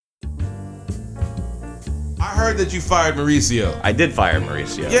I heard that you fired Mauricio. I did fire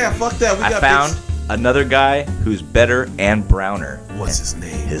Mauricio. Yeah, fuck that. I found another guy who's better and browner. What's his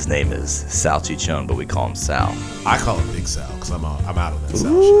name? His name is Sal Chichon, but we call him Sal. I call him Big Sal because I'm out of that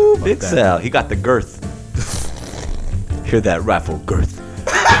Sal Ooh, shit. Big Sal. He got the girth. Hear that rifle girth.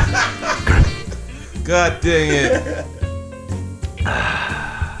 God dang it.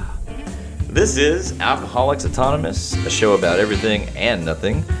 This is Alcoholics Autonomous, a show about everything and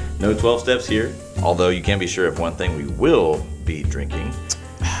nothing. No 12 steps here, although you can be sure of one thing: we will be drinking.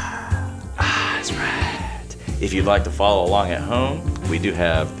 That's right. If you'd like to follow along at home, we do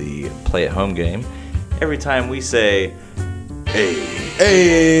have the play at home game. Every time we say, hey,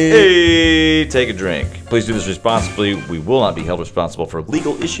 take a drink. Please do this responsibly. We will not be held responsible for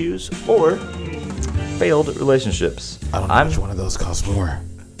legal issues or failed relationships. I don't know which one of those costs more.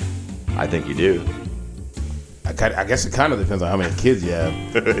 I think you do. I guess it kind of depends on how many kids you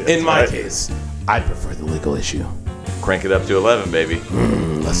have. In my case, I prefer the legal issue. Crank it up to 11, baby.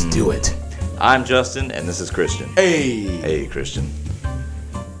 Let's do it. I'm Justin, and this is Christian. Hey, Christian.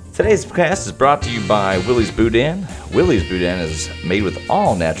 Today's cast is brought to you by Willie's Boudin. Willie's Boudin is made with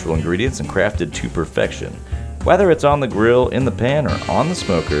all natural ingredients and crafted to perfection. Whether it's on the grill, in the pan, or on the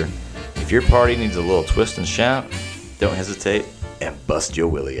smoker, if your party needs a little twist and shout, don't hesitate and bust your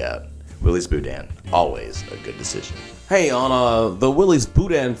Willie out. Willie's Boudin, always a good decision. Hey, on the Willie's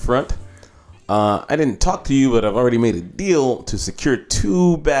Boudin front, I didn't talk to you, but I've already made a deal to secure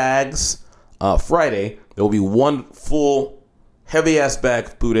 2 bags. Friday, there will be 1 full heavy-ass bag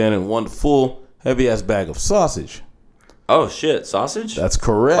of Boudin and 1 full heavy-ass bag of sausage. Oh, shit. Sausage? That's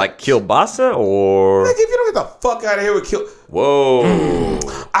correct. Like kielbasa or... Like, if you don't get the fuck out of here with Whoa.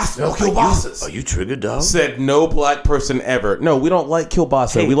 I smell kielbasas. Are you triggered, dog? Said no black person ever. No, we don't like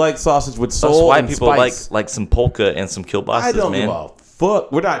kielbasa. Hey, we like sausage with us soul white and people spice. like some polka and some kielbasas, I don't man. give a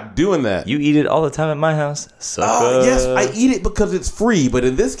fuck. We're not doing that. You eat it all the time at my house. Sucker. Yes, I eat it because it's free, but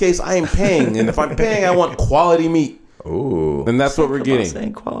in this case, I am paying. And if I'm paying, I want quality meat. Ooh. And that's what we're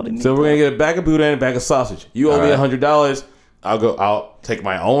getting. Quality meat. So we're going to get a bag of Boudin and a bag of sausage. You owe me $100. I'll take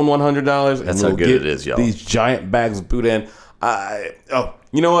my own $100. That's how good it is, y'all. These giant bags of Boudin.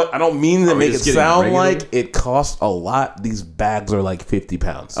 You know what? I don't mean to make it sound like it costs a lot. These bags are like 50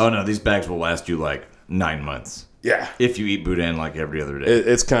 pounds. Oh, no. These bags will last you like 9 months. Yeah. If you eat Boudin like every other day.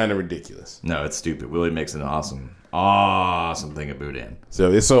 It's kind of ridiculous. No, it's stupid. Willie makes an awesome thing of Boudin.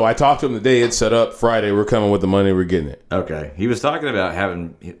 So I talked to him today. It's set up Friday. We're coming with the money. We're getting it. Okay. He was talking about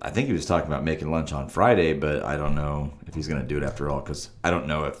I think he was talking about making lunch on Friday, but I don't know if he's going to do it after all because I don't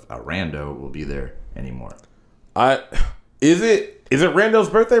know if a rando will be there anymore. Is it Rando's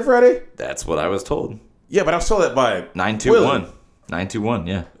birthday Friday? That's what I was told. Yeah, but I was told that by 921. 921,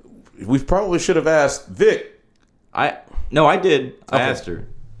 yeah. We probably should have asked Vic. No, I did. I Okay. asked her.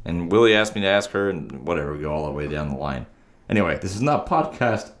 And Willie asked me to ask her, and whatever, we go all the way down the line. Anyway, this is not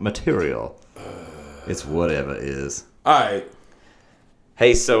podcast material. It's whatever it is. All right.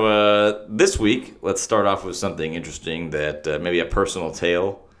 Hey, so this week, let's start off with something interesting that maybe a personal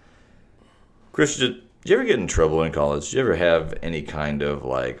tale. Christian, did you ever get in trouble in college? Did you ever have any kind of,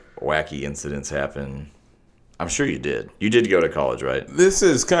 like, wacky incidents happen? I'm sure you did. You did go to college, right? This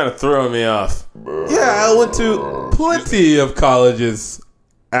is kind of throwing me off. Yeah, I went to plenty of colleges,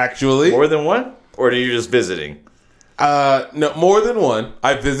 actually. More than one? Or are you just visiting? No, more than one.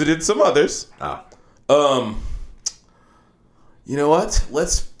 I visited some others. You know what?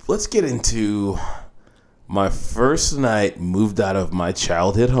 Let's get into my first night moved out of my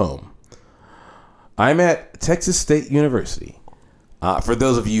childhood home. I'm at Texas State University. For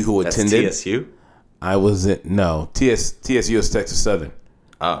those of you who attended. That's TSU? I was at, no, TSU is Texas Southern.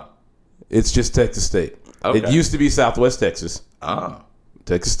 Oh. It's just Texas State. Okay. It used to be Southwest Texas. Oh.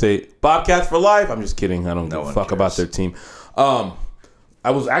 Texas State. Bobcats for life. I'm just kidding. I don't give a fuck about their team. I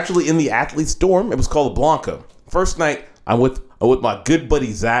was actually in the athletes' dorm. It was called Blanco. First night, I'm with my good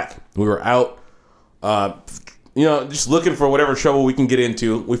buddy Zach. We were out, just looking for whatever trouble we can get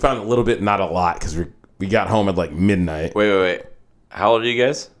into. We found a little bit, not a lot, because we got home at like midnight. Wait. How old are you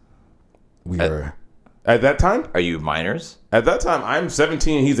guys? We were... At that time? Are you minors? At that time, I'm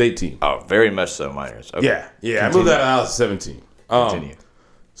 17 and he's 18. Oh, very much so minors. Okay. Yeah. Continue. I moved out of the house at 17. Continue.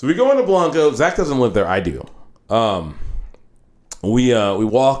 So we go into Blanco. Zach doesn't live there. I do. We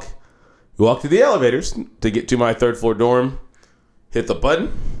walk to the elevators to get to my 3rd floor dorm. Hit the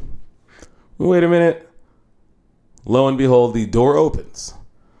button. Wait a minute. Lo and behold, the door opens.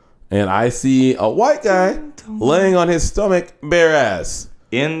 And I see a white guy laying on his stomach, bare ass.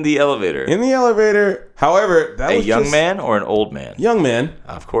 In the elevator. In the elevator. However, that was a young man or an old man? Young man.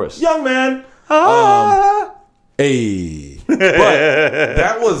 Of course. Young man. Hey. But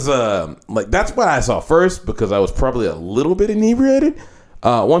that was that's what I saw first because I was probably a little bit inebriated.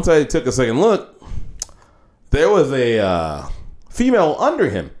 Once I took a second look, there was a female under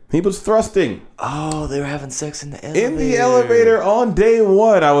him. He was thrusting. Oh, they were having sex in the elevator. In the elevator on day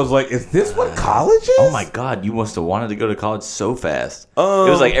one. I was like, is this what college is? Oh my God, you must have wanted to go to college so fast. It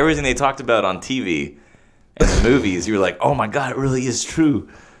was like everything they talked about on TV and the movies. You were like, oh my God, it really is true.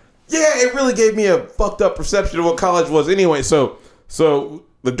 Yeah, it really gave me a fucked up perception of what college was anyway. So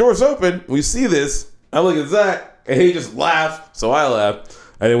the door's open. We see this. I look at Zach, and he just laughs. So I laugh.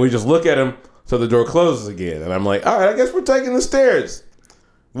 And then we just look at him. So the door closes again. And I'm like, all right, I guess we're taking the stairs.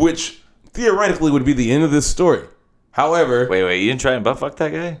 Which theoretically would be the end of this story. However... Wait, you didn't try and butt fuck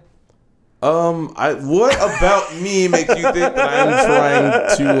that guy? What about me makes you think that I'm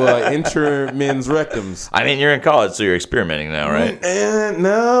trying to enter men's rectums? I mean, you're in college, so you're experimenting now, right?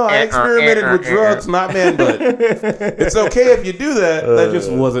 No, I experimented with drugs, not men, but it's okay if you do that. That just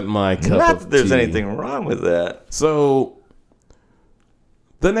wasn't my cup of tea. Not that there's anything wrong with that. So,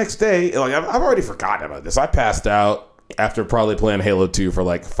 the next day, like I've already forgotten about this. I passed out after probably playing Halo 2 for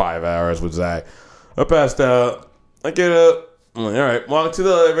like 5 hours with Zach. I passed out. I get up. I'm like, all right, walk to the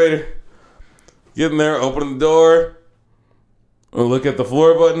elevator. Get in there, open the door, look at the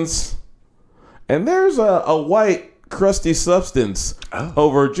floor buttons, and there's a white, crusty substance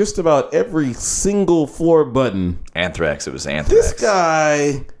over just about every single floor button. Anthrax. It was anthrax. This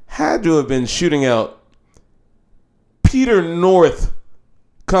guy had to have been shooting out Peter North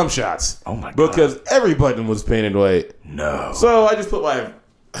cum shots. Oh my God. Because every button was painted white. No. So I just put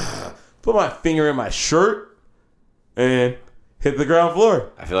my finger in my shirt and hit the ground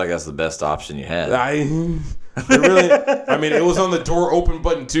floor. I feel like that's the best option you had. I mean, it was on the door open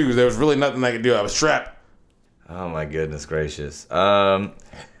button too. There was really nothing I could do. I was trapped. Oh my goodness gracious. I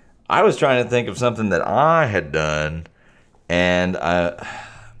was trying to think of something that I had done, and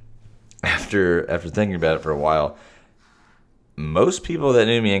after thinking about it for a while, most people that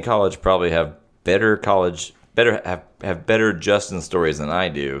knew me in college probably have better Justin stories than I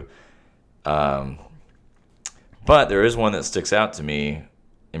do. But there is one that sticks out to me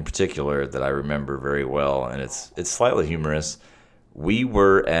in particular that I remember very well, and it's slightly humorous. We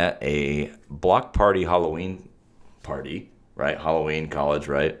were at a block party Halloween party, right? Halloween college,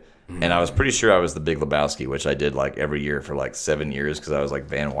 right? Mm-hmm. And I was pretty sure I was the Big Lebowski, which I did like every year for like 7 years because I was like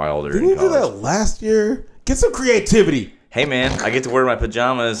Van Wilder. Didn't you do that last year? Get some creativity. Hey man, I get to wear my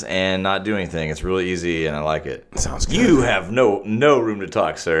pajamas and not do anything. It's really easy and I like it. Sounds good. You have no room to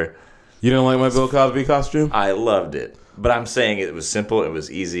talk, sir. You don't like my Bill Cosby costume? I loved it. But I'm saying it was simple, it was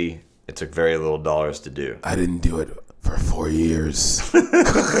easy, it took very little dollars to do. I didn't do it for 4 years.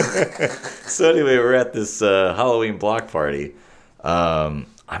 So anyway, we're at this Halloween block party. I'm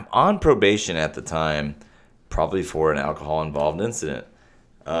on probation at the time, probably for an alcohol-involved incident.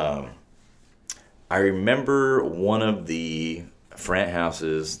 I remember one of the frat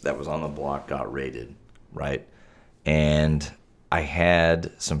houses that was on the block got raided, right? And I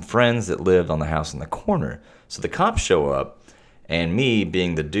had some friends that lived on the house in the corner. So the cops show up, and me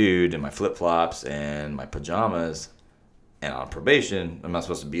being the dude in my flip-flops and my pajamas and on probation, I'm not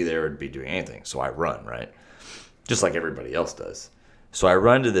supposed to be there or be doing anything. So I run, right? Just like everybody else does. So I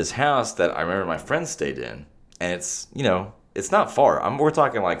run to this house that I remember my friends stayed in, and it's, it's not far. We're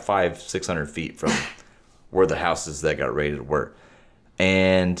talking like 500-600 feet from where the houses that got raided were.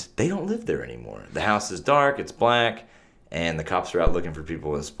 And they don't live there anymore. The house is dark, it's black, and the cops are out looking for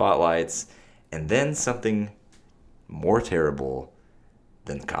people with spotlights. And then something more terrible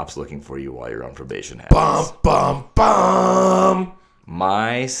than the cops looking for you while you're on probation happens. Bum, bum, bum.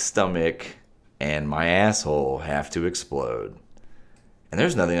 My stomach and my asshole have to explode. And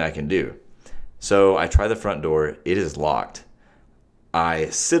there's nothing I can do. So I try the front door. It is locked. I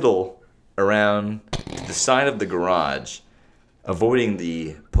sidle around the side of the garage, avoiding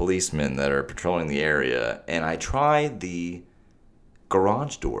the policemen that are patrolling the area. And I try the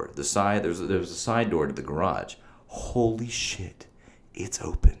garage door. The side, there was a side door to the garage. Holy shit. It's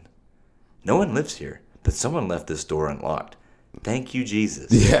open. No one lives here, but someone left this door unlocked. Thank you,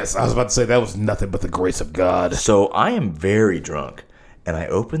 Jesus. Yes, I was about to say that was nothing but the grace of God. So I am very drunk, and I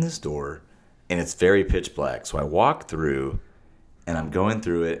open this door, and it's very pitch black. So I walk through, and I'm going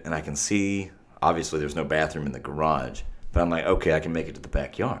through it, and I can see, obviously there's no bathroom in the garage, but I'm like, okay, I can make it to the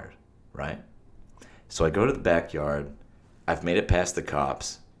backyard, right? So I go to the backyard. I've made it past the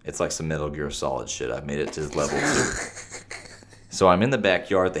cops. It's like some Metal Gear Solid shit. I've made it to level 2. So I'm in the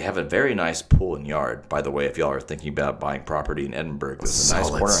backyard. They have a very nice pool and yard. By the way, if y'all are thinking about buying property in Edinburgh, there's a nice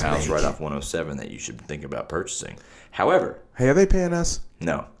corner house right off 107 that you should think about purchasing. However... Hey, are they paying us?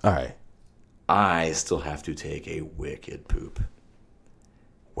 No. All right. I still have to take a wicked poop.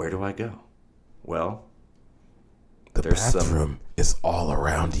 Where do I go? Well, The bathroom is all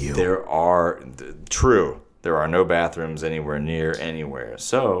around you. There are no bathrooms anywhere near anywhere.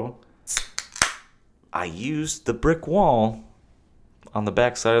 So I used the brick wall on the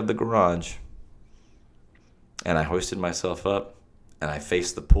back side of the garage, and I hoisted myself up, and I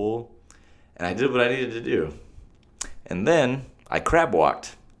faced the pool, and I did what I needed to do. And then I crab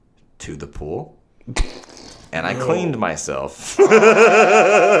walked to the pool, and I cleaned myself.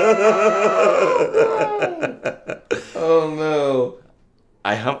 Oh, no.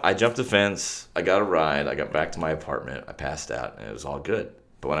 I jumped the fence. I got a ride. I got back to my apartment. I passed out, and it was all good.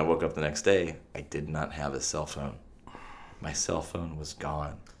 But when I woke up the next day, I did not have a cell phone. My cell phone was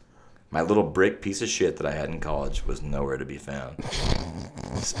gone. My little brick piece of shit that I had in college was nowhere to be found.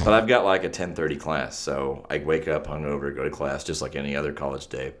 But I've got like a 10:30 class, so I wake up hungover, go to class just like any other college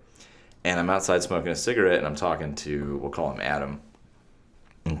day. And I'm outside smoking a cigarette, and I'm talking to, we'll call him Adam.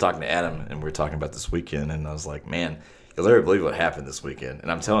 I'm talking to Adam, and we're talking about this weekend, and I was like, man, you'll never believe what happened this weekend.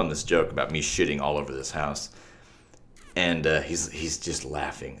 And I'm telling this joke about me shitting all over this house. And he's just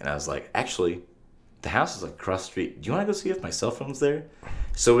laughing. And I was like, actually, the house is like across the street. Do you want to go see if my cell phone's there?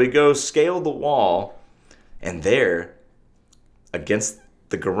 So we go scale the wall, and there, against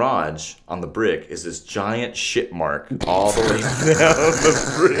the garage on the brick, is this giant shit mark all the way down the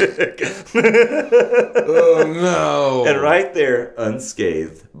brick. Oh, no. And right there,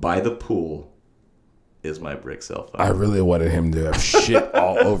 unscathed, by the pool, is my brick cell phone. I really wanted him to have shit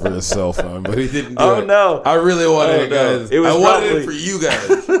all over his cell phone, but he didn't do it. Oh, no. I really wanted it, guys. I wanted it for you guys.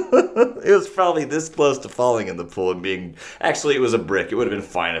 It was probably this close to falling in the pool and being... Actually, it was a brick. It would have been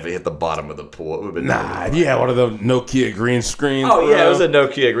fine if it hit the bottom of the pool. It would have been... Nah, if you had one of those Nokia green screens. Oh, yeah, bro. it was a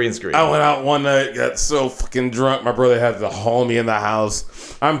Nokia green screen. I went out one night, got so fucking drunk, my brother had to haul me in the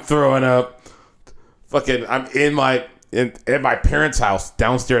house. I'm throwing up. Fucking, I'm in my parents' house,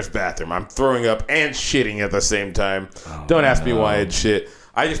 downstairs bathroom. I'm throwing up and shitting at the same time. Oh, don't ask me why I'd shit.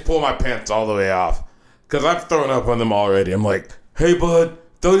 I just pull my pants all the way off because I've thrown up on them already. I'm like, hey, bud,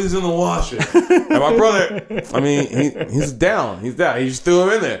 throw these in the washer. And my brother, I mean, he's down. He's down. He just threw them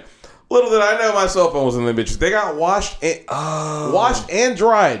in there. Little did I know my cell phone was in the bitches. They got washed and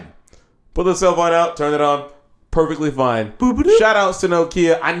dried. Put the cell phone out, turn it on. Perfectly fine. Shout outs to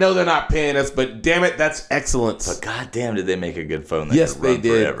Nokia. I know they're not paying us, but damn it, that's excellence. But goddamn, did they make a good phone that yes, could run they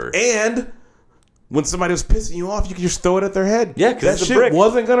did. forever. And when somebody was pissing you off, you could just throw it at their head. Yeah, because that shit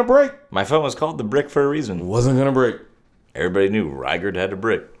wasn't going to break. My phone was called the Brick for a reason. It wasn't going to break. Everybody knew Rigerd had a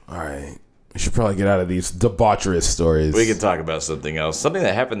brick. All right. We should probably get out of these debaucherous stories. We can talk about something else. Something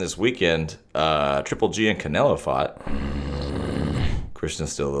that happened this weekend, Triple G and Canelo fought.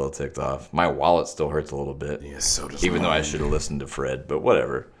 Christian's still a little ticked off. My wallet still hurts a little bit. Yeah, so does even though I should have listened to Fred, but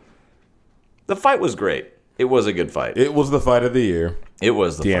whatever. The fight was great. It was a good fight. It was the fight of the year. It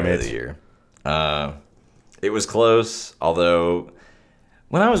was the fight of the year. It was close, although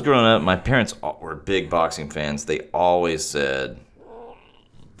when I was growing up, my parents were big boxing fans. They always said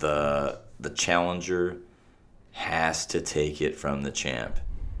the challenger has to take it from the champ.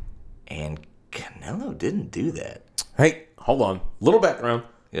 And Canelo didn't do that. Hey, hold on. Little background.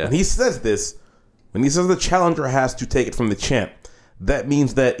 Yeah. When he says this, when he says the challenger has to take it from the champ, that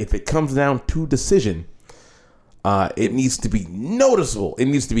means that if it comes down to decision, it needs to be noticeable. It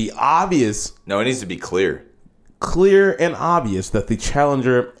needs to be obvious. No, it needs to be clear. Clear and obvious that the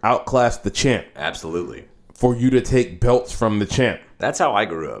challenger outclassed the champ. Absolutely. For you to take belts from the champ. That's how I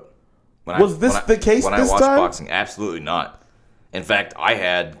grew up. Was this the case when this I watched time? boxing? Absolutely not. In fact, I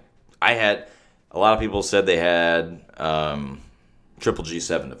had a lot of people said they had Triple G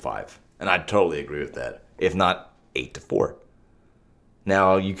 7-5, and I totally agree with that. If not 8-4.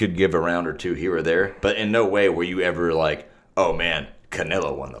 Now you could give a round or two here or there, but in no way were you ever like, "Oh man,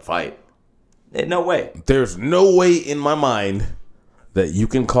 Canelo won the fight." No way. There's no way in my mind that you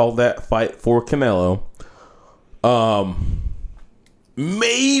can call that fight for Canelo.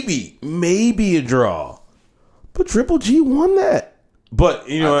 Maybe a draw, but Triple G won that. But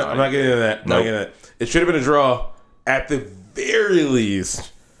you know what? I'm not getting into that. Nope. It should have been a draw at the very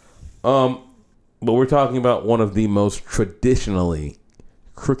least. But we're talking about one of the most traditionally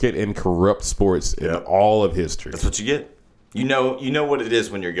crooked and corrupt sports in all of history. That's what you get. You know what it is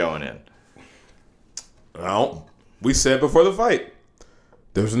when you're going in. Well, we said before the fight,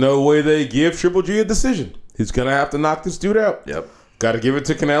 there's no way they give Triple G a decision. He's gonna have to knock this dude out. Yep. Got to give it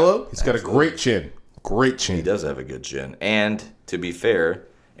to Canelo. He's got a great chin. Great chin. He does have a good chin. And to be fair,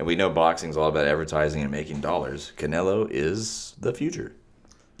 and we know boxing's all about advertising and making dollars, Canelo is the future.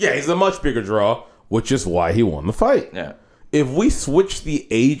 Yeah, he's a much bigger draw, which is why he won the fight. Yeah. if we switch the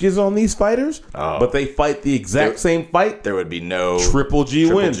ages on these fighters, but they fight the exact same fight, there would be no Triple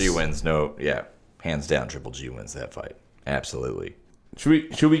G wins. Triple G wins. No, yeah, hands down, Triple G wins that fight. Absolutely.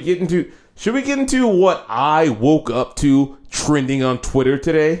 Should we get into what I woke up to trending on Twitter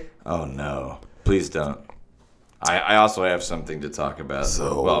today? Oh no, please don't. I also have something to talk about.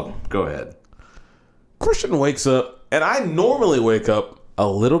 So, well, go ahead. Christian wakes up, and I normally wake up a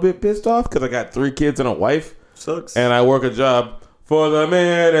little bit pissed off because I got 3 kids and a wife. Sucks. And I work a job for the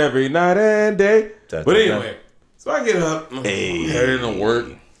man every night and day. But anyway, so I get up, heading to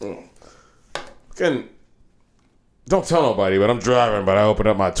work. Don't tell nobody, but I'm driving, but I open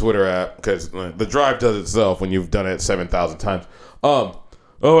up my Twitter app because the drive does itself when you've done it 7,000 times. Open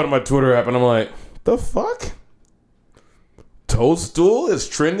up my Twitter app, and I'm like, the fuck? Toadstool is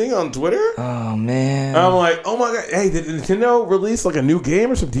trending on Twitter? Oh, man. I'm like, oh my god, hey, did Nintendo release like a new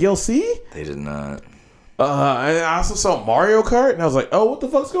game or some DLC? They did not. I also saw Mario Kart, and I was like, oh, what the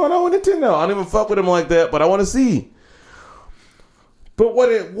fuck's going on with Nintendo? I don't even fuck with them like that, but I want to see. But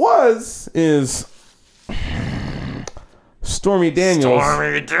what it was is Stormy Daniels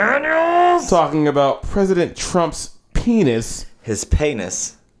talking about President Trump's penis. His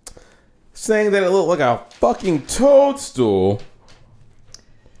penis. Saying that it looked like a fucking toadstool.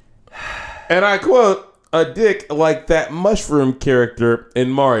 And I quote, a dick like that mushroom character in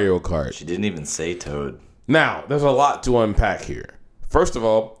Mario Kart. She didn't even say toad. Now, there's a lot to unpack here. First of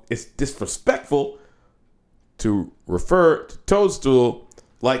all, it's disrespectful to refer to Toadstool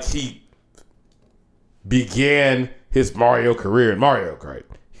like he began his Mario career in Mario Kart.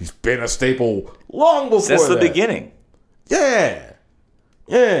 He's been a staple long before Since the beginning. Yeah.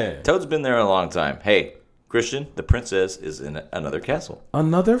 Yeah. Toad's been there a long time. Hey, Christian, the princess is in another castle.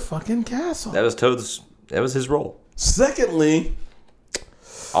 Another fucking castle. That was his role. Secondly,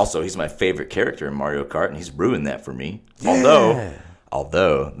 also, he's my favorite character in Mario Kart, and he's ruined that for me. yeah.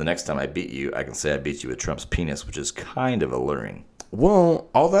 Although, the next time I beat you, I can say I beat you with Trump's penis, which is kind of alluring. Well,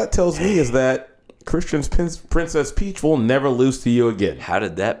 all that tells me is that Christian's Princess Peach will never lose to you again. How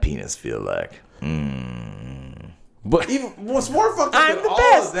did that penis feel like? But even what's more fucked up than all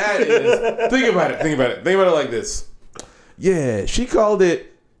of that is, think about it like this. Yeah, she called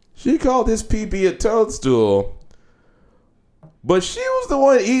his pee-pee a toadstool, but she was the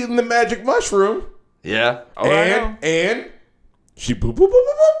one eating the magic mushroom. Yeah. And she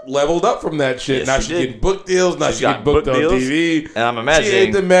leveled up from that shit. Yes, now she's getting book deals. Now she's getting booked on deals, TV. And I'm imagining she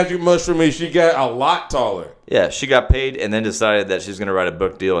ate the magic mushroom and she got a lot taller. Yeah, she got paid and then decided that she's going to write a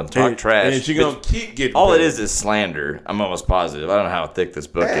book deal and talk trash. And she's going to keep getting all paid. It is slander. I'm almost positive. I don't know how thick this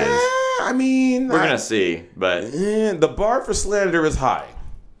book is. I mean, we're going to see. But the bar for slander is high.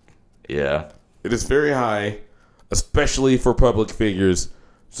 Yeah. It is very high, especially for public figures.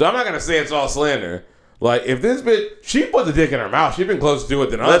 So I'm not going to say it's all slander. Like, if this bitch, she put the dick in her mouth. She's been closer to it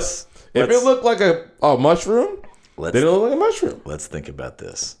than us. If it looked like a mushroom, then it looked like a mushroom. Let's think about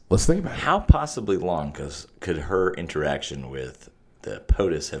this. Let's think about it. How possibly long could her interaction with the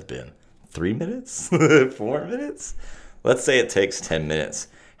POTUS have been? 3 minutes? 4 minutes? Let's say it takes 10 minutes.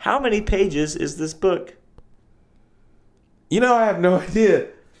 How many pages is this book? I have no idea.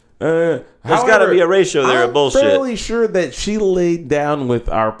 There's got to be a ratio there of bullshit. I'm fairly sure that she laid down with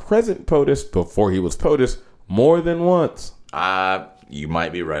our present POTUS before he was POTUS more than once. You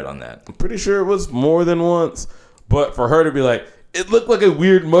might be right on that. I'm pretty sure it was more than once. But for her to be like, it looked like a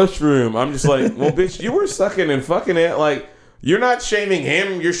weird mushroom. I'm just like, well, bitch, you were sucking and fucking it. Like, you're not shaming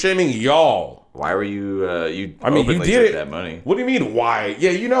him. You're shaming y'all. Why were you, you did took that money. What do you mean, why? Yeah,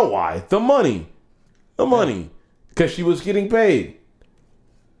 you know why. The money. Because she was getting paid.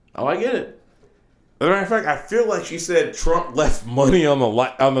 Oh, I get it. As a matter of fact, I feel like she said Trump left money on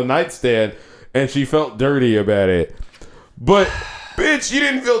the nightstand, and she felt dirty about it. But, bitch, you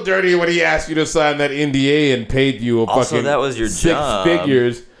didn't feel dirty when he asked you to sign that NDA and paid you fucking that was your 6 job.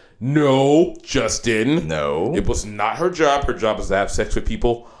 figures. No, Justin. No. It was not her job. Her job was to have sex with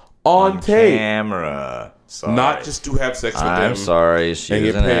people on tape. Camera. Sorry. Not just to have sex with them. I'm sorry.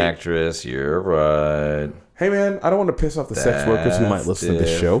 She's an actress. You're right. Hey, man, I don't want to piss off the sex workers who might listen to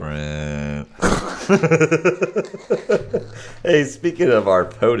this show. Hey, speaking of our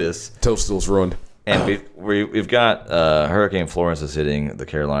POTUS. Toadstool's ruined. And we've got Hurricane Florence is hitting the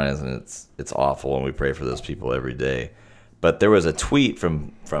Carolinas, and it's awful, and we pray for those people every day. But there was a tweet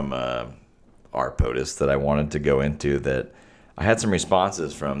from our POTUS that I wanted to go into that I had some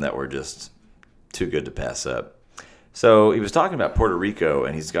responses from that were just too good to pass up. So he was talking about Puerto Rico,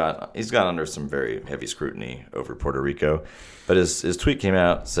 and he's got under some very heavy scrutiny over Puerto Rico. But his tweet came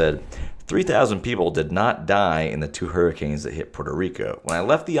out, said, 3,000 people did not die in the 2 hurricanes that hit Puerto Rico. When I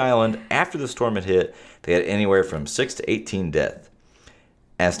left the island after the storm had hit, they had anywhere from 6 to 18 deaths.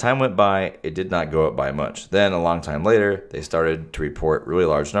 As time went by, it did not go up by much. Then, a long time later, they started to report really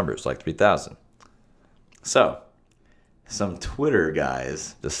large numbers, like 3,000. So, some Twitter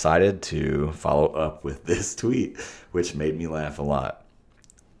guys decided to follow up with this tweet, which made me laugh a lot.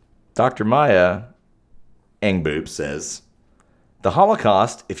 Dr. Maya Engboob says, the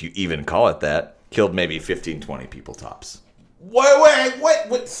Holocaust, if you even call it that, killed maybe 15, 20 people tops.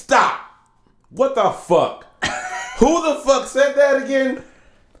 Wait, stop. What the fuck? Who the fuck said that again?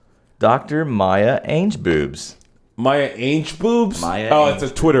 Dr. Maya Angeboobs. Maya Angeboobs? It's a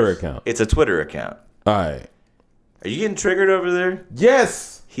Twitter account. It's a Twitter account. All right. Are you getting triggered over there?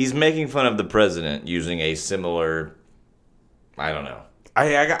 Yes. He's making fun of the president using a similar, I don't know.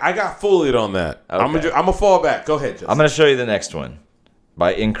 I got fooled on that. Okay. I'm gonna fall back. Go ahead, Justin. I'm going to show you the next one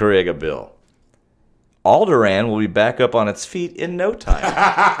by Incorrega Bill. Alderaan will be back up on its feet in no time.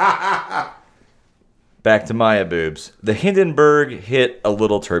 Back to Maya Boobs. The Hindenburg hit a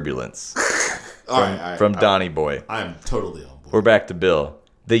little turbulence. From Donnie Boy. I'm totally on board. We're back to Bill.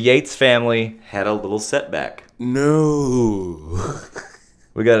 The Yates family had a little setback. No.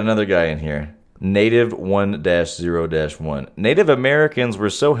 We got another guy in here. Native 1-0-1. Native Americans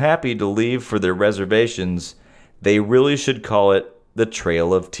were so happy to leave for their reservations, they really should call it the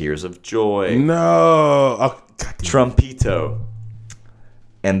Trail of Tears of Joy. No. Oh, Trumpito.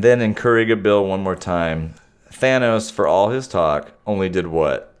 And then Incorrega Bill one more time. Thanos, for all his talk, only did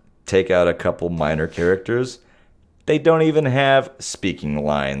what? Take out a couple minor characters? They don't even have speaking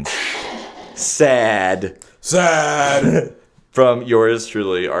lines. Sad. From yours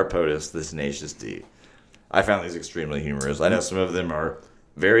truly, our POTUS, the Tenacious D. I found these extremely humorous. I know some of them are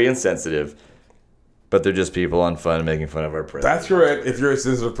very insensitive, but they're just people on fun making fun of our president. That's correct. If you're a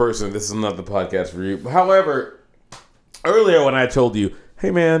sensitive person, this is not the podcast for you. However, earlier when I told you,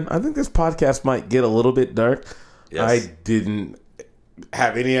 hey man, I think this podcast might get a little bit dark, yes. I didn't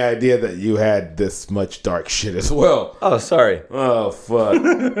have any idea that you had this much dark shit as well. Oh, sorry. Oh, fuck.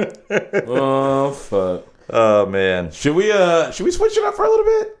 Oh, fuck. Oh, man. Should we switch it up for a little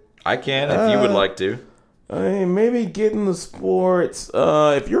bit? I can, if you would like to. I mean, maybe get in the sports.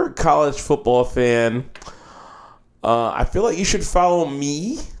 If you're a college football fan, I feel like you should follow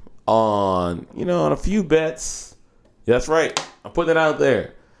me on a few bets. Yeah, that's right. I'm putting it out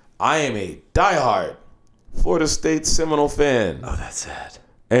there. I am a diehard Florida State Seminole fan. Oh, that's sad.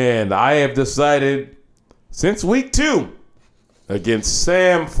 And I have decided since week 2 against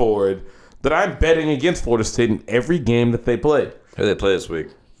Sam Ford that I'm betting against Florida State in every game that they play. Who do they play this week?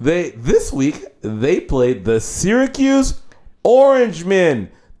 This week, they played the Syracuse Orangemen.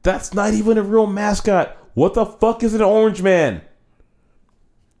 That's not even a real mascot. What the fuck is an orange man?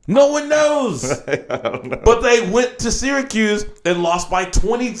 No one knows. I don't know. But they went to Syracuse and lost by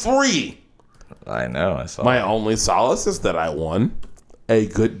 23. I know. I saw My that. only solace is that I won a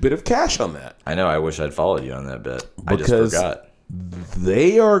good bit of cash on that. I know. I wish I'd followed you on that bet. Because I just forgot.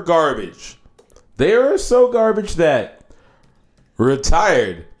 They are garbage. They are so garbage that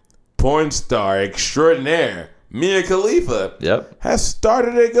retired porn star extraordinaire Mia Khalifa has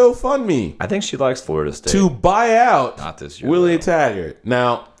started a GoFundMe. I think she likes Florida State. To buy out Not this year, Willie though. Taggart.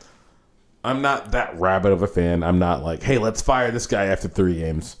 Now, I'm not that rabid of a fan. I'm not like, hey, let's fire this guy after 3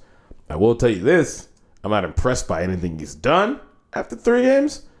 games. I will tell you this. I'm not impressed by anything he's done after 3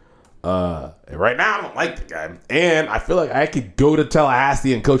 games. Right now, I don't like the guy. And I feel like I could go to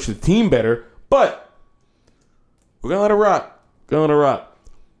Tallahassee and coach the team better. But we're going to let it rock.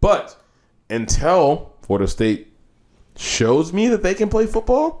 But until Florida State shows me that they can play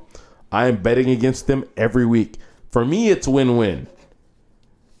football, I am betting against them every week. For me, it's win-win.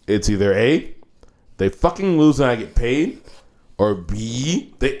 It's either A, they fucking lose and I get paid, or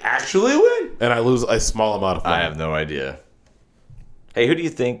B, they actually win and I lose a small amount of money. I have no idea. Hey, who do you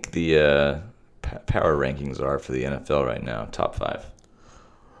think the power rankings are for the NFL right now? Top 5.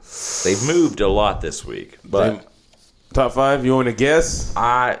 They've moved a lot this week. But top 5, you want to guess?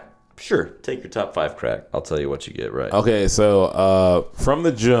 Sure. Take your top 5 crack. I'll tell you what you get right. Okay, so from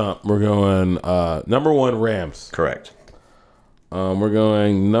the jump, we're going number 1, Rams. Correct. We're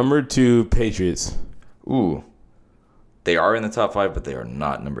going number 2, Patriots. Ooh. They are in the top 5, but they are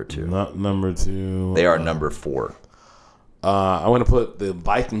not number 2. Not number 2. They are number 4. I want to put the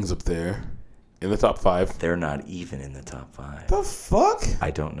Vikings up there in the top 5. They're not even in the top 5. The fuck?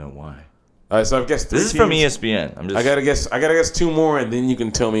 I don't know why. All right, so I've guessed 3 This is teams. from ESPN. I gotta guess 2 more, and then you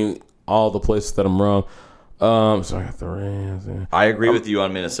can tell me all the places that I'm wrong. So I got the Rams. I agree with you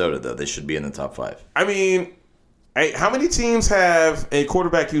on Minnesota, though. They should be in the top 5. I mean, Hey, how many teams have a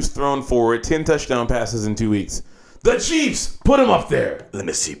quarterback who's thrown for 10 touchdown passes in 2 weeks? The Chiefs! Put him up there. Let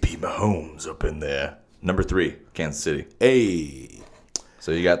me see Pete Mahomes up in there. Number 3, Kansas City. Hey.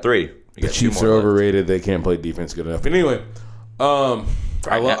 So you got 3. The Chiefs are overrated. They can't play defense good enough. Anyway,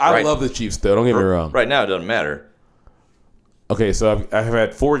 I love the Chiefs, though. Don't get me wrong. Right now, it doesn't matter. Okay, so I have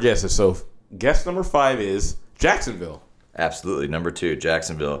had 4 guesses. So guess number 5 is Jacksonville. Absolutely. Number 2,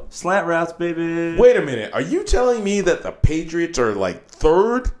 Jacksonville. Slant routes, baby. Wait a minute. Are you telling me that the Patriots are like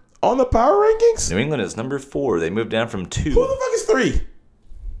 3rd on the power rankings? New England is number 4. They moved down from 2. Who the fuck is 3?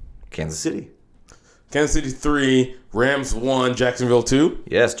 Kansas City. Kansas City 3, Rams 1, Jacksonville 2.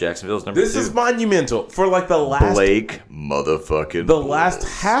 Yes, Jacksonville's number 2. This is monumental for like the last last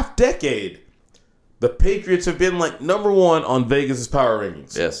half decade. The Patriots have been like number 1 on Vegas' power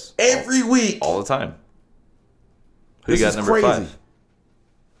rankings. Yes, every week, all the time. Who this you got is number crazy. 5?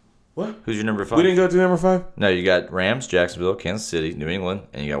 What? Who's your number 5? We didn't go to number 5. No, you got Rams, Jacksonville, Kansas City, New England,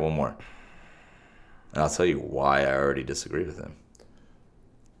 and you got one more. And I'll tell you why I already disagree with him.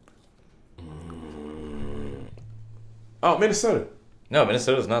 Oh, Minnesota. No,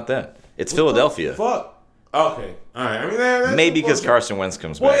 Minnesota's not that. It's Philadelphia. Fuck. Okay. All right. I mean, that's maybe because Carson Wentz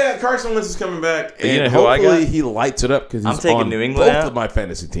comes back. Well, yeah, Carson Wentz is coming back, But you and know who I hopefully got? he lights it up because he's taking on New England both out. of my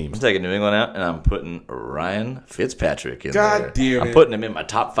fantasy teams. I'm taking New England out, and I'm putting Ryan Fitzpatrick in God there. damn it. I'm putting him in my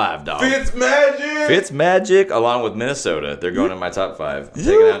top 5, dog. Fitzmagic. Fitzmagic, along with Minnesota. They're going in my top 5. I'm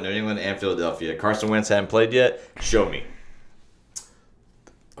taking out New England and Philadelphia. Carson Wentz hadn't played yet. Show me.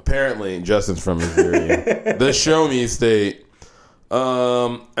 Apparently, Justin's from Missouri. The show me state.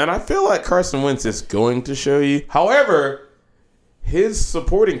 And I feel like Carson Wentz is going to show you. However, his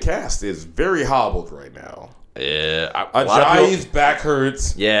supporting cast is very hobbled right now. Yeah. Ajayi's back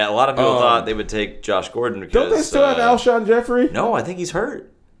hurts. Yeah, a lot of people thought they would take Josh Gordon because... Don't they still have Alshon Jeffrey? No, I think he's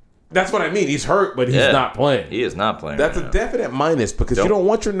hurt. That's what I mean. He's hurt, but he's not playing. He is not playing. That's a definite minus because you don't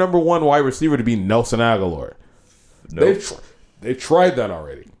want your number 1 wide receiver to be Nelson Aguilar. Nope. They've tried that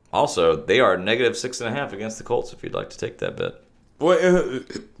already. Also, they are negative 6.5 against the Colts if you'd like to take that bet. What,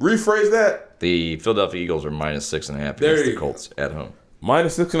 rephrase that. The Philadelphia Eagles are minus 6.5 against the Colts at home.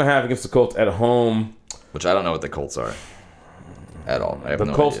 Minus 6.5 against the Colts at home. Which I don't know what the Colts are at all. I have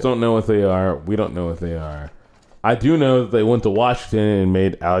the Colts don't know what they are. We don't know what they are. I do know that they went to Washington and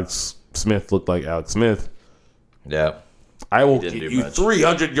made Alex Smith look like Alex Smith. Yeah. I will give you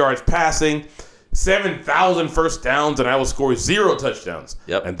 300 yards passing, 7,000 first downs, and I will score 0 touchdowns.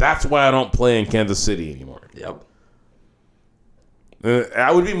 Yep. And that's why I don't play in Kansas City anymore. Yep.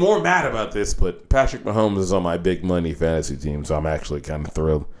 I would be more mad about this, but Patrick Mahomes is on my big money fantasy team, so I'm actually kind of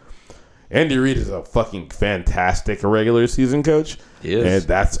thrilled. Andy Reid is a fucking fantastic regular season coach. He is. And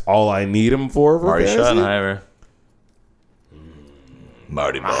that's all I need him for Marty fantasy. Schottenheimer.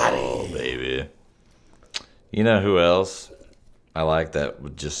 Marty Ball, baby. You know who else I like that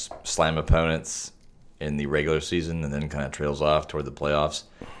would just slam opponents in the regular season and then kind of trails off toward the playoffs?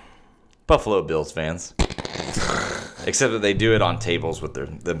 Buffalo Bills fans. Except that they do it on tables with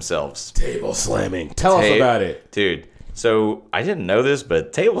themselves. Table slamming. Tell us about it. Dude, so I didn't know this,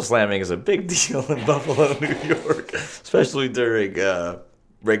 but table slamming is a big deal in Buffalo, New York. Especially during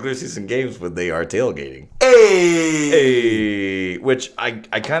regular season games when they are tailgating. Hey! Which I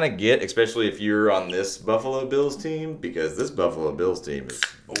kind of get, especially if you're on this Buffalo Bills team, because this Buffalo Bills team is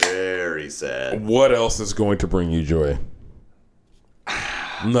very sad. What else is going to bring you joy?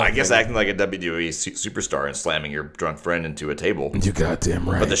 I guess acting like a WWE superstar and slamming your drunk friend into a table. You goddamn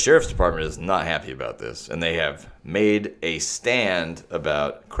right. But the sheriff's department is not happy about this, and they have made a stand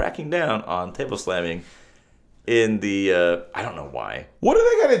about cracking down on table slamming in the, I don't know why. What are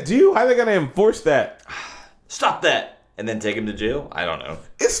they going to do? How are they going to enforce that? Stop that! And then take him to jail? I don't know.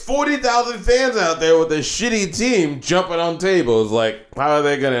 It's 40,000 fans out there with a shitty team jumping on tables. Like, how are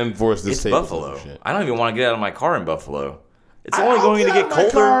they going to enforce this? It's table Buffalo. shit? I don't even want to get out of my car in Buffalo. It's only going to get colder.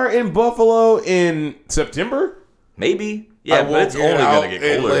 My car in Buffalo in September? Maybe. Yeah, but it's only going to get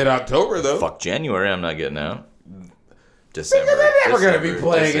colder. In late October, though. Fuck January, I'm not getting out. December. Because they're never going to be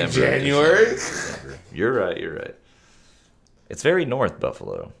playing in January. December. You're right. It's very north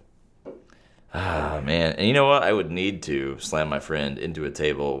Buffalo. Ah, man. And you know what? I would need to slam my friend into a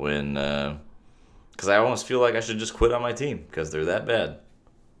table when... Because I almost feel like I should just quit on my team because they're that bad.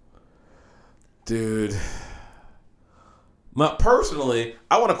 Dude... Now, personally,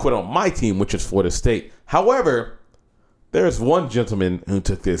 I want to quit on my team, which is Florida State. However, there's one gentleman who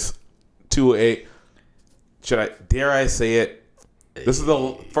took this to a, dare I say it? This is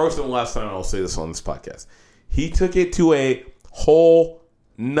the first and last time I'll say this on this podcast. He took it to a whole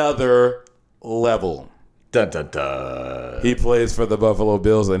nother level. Dun, dun, dun. He plays for the Buffalo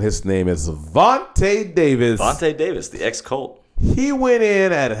Bills, and his name is Vontae Davis. Vontae Davis, the ex-Colt. He went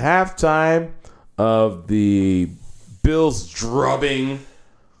in at halftime of the Bills drubbing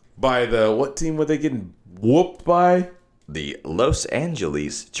by the... What team were they getting whooped by? The Los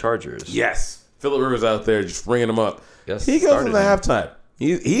Angeles Chargers. Yes. Phillip Rivers out there just ringing them up. Yes, he goes in the him. halftime.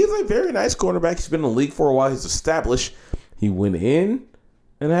 He's a very nice cornerback. He's been in the league for a while. He's established. He went in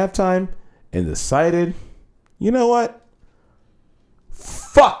halftime and decided, you know what?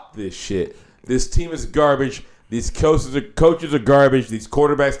 Fuck this shit. This team is garbage. These coaches are garbage. These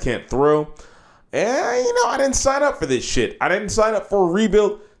quarterbacks can't throw. And, I didn't sign up for this shit. I didn't sign up for a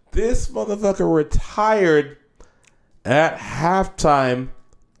rebuild. This motherfucker retired at halftime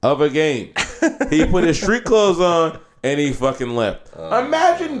of a game. He put his street clothes on and he fucking left.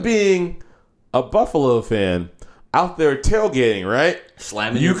 Imagine being a Buffalo fan out there tailgating, right?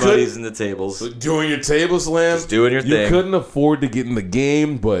 Slamming your buddies in the tables. Doing your table slams. Just doing your thing. You couldn't afford to get in the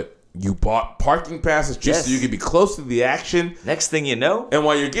game, but you bought parking passes just so you could be close to the action. Next thing you know. And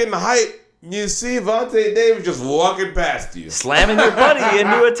while you're getting the hype, you see Vontae Davis just walking past you. Slamming your buddy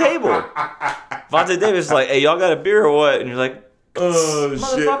into a table. Vontae Davis is like, hey, y'all got a beer or what? And you're like, oh,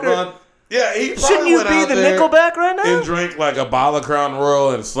 shit. Yeah, he shouldn't you be the Nickelback right now? And drank like a bottle of Crown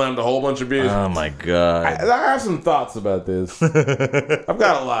Royal and slammed a whole bunch of beers. Oh, my God. I have some thoughts about this. I've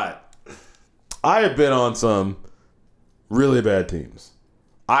got a lot. I have been on some really bad teams.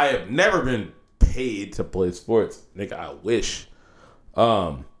 I have never been paid to play sports. Nigga, I wish.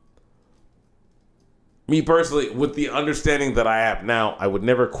 Me personally, with the understanding that I have now, I would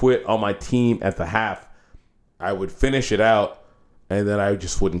never quit on my team at the half. I would finish it out, and then I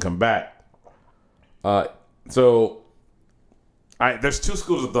just wouldn't come back. There's two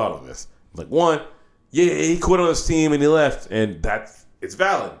schools of thought on this. Like, one, yeah, he quit on his team and he left, and it's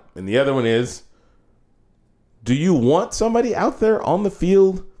valid. And the other one is, do you want somebody out there on the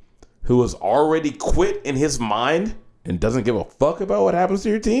field who has already quit in his mind and doesn't give a fuck about what happens to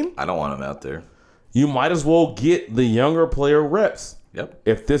your team? I don't want him out there. You might as well get the younger player reps. Yep.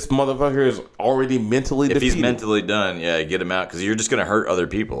 If this motherfucker is already mentally defeated. If he's mentally done, yeah, get him out because you're just going to hurt other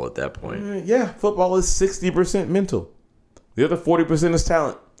people at that point. Yeah, football is 60% mental. The other 40% is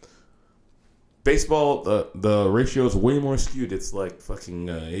talent. Baseball, the ratio is way more skewed. It's like fucking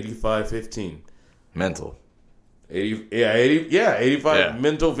 85-15. Mental. 85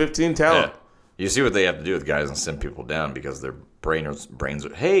 mental, 15 talent. Yeah. You see what they have to do with guys and send people down because their brains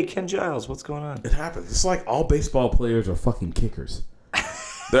are, hey, Ken Giles, what's going on? It happens. It's like all baseball players are fucking kickers.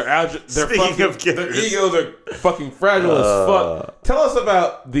 Their egos are fucking fragile as fuck. Tell us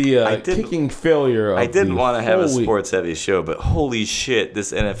about the kicking failure of I didn't want to have a week. sports-heavy show, but holy shit,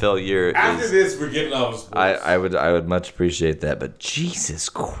 this NFL year After this, we're getting off of sports. I would much appreciate that, but Jesus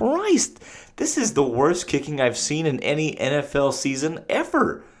Christ, this is the worst kicking I've seen in any NFL season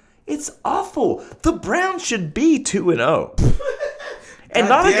ever. It's awful. The Browns should be 2-0. And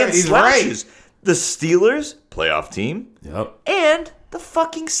not against slouches. Right. The Steelers, playoff team, and the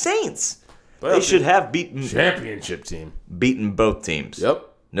fucking Saints. They should have beaten championship team. Beaten both teams. Yep.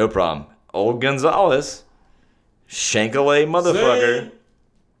 No problem. Old Gonzalez, Shankalay motherfucker. Zane.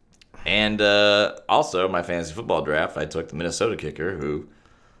 And also my fantasy football draft, I took the Minnesota kicker who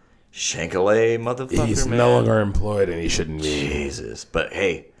Shankalay motherfucker. He's no longer employed and he shouldn't be. Jesus. But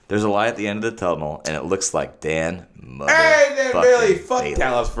hey, there's a light at the end of the tunnel, and it looks like Dan Bailey. Fuck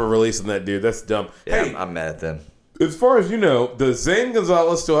Dallas for releasing that dude. That's dumb. Yeah, hey, I'm mad at them. As far as you know, does Zane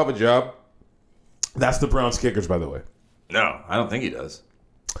Gonzalez still have a job? That's the Browns kickers, by the way. No, I don't think he does.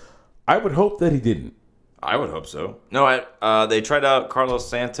 I would hope that he didn't. I would hope so. No, they tried out Carlos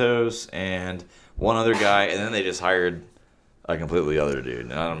Santos and one other guy, and then they just hired a completely other dude.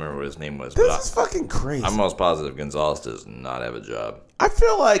 And I don't remember what his name was. This is fucking crazy. I'm most positive Gonzalez does not have a job. I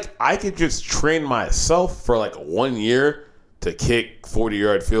feel like I could just train myself for like 1 year to kick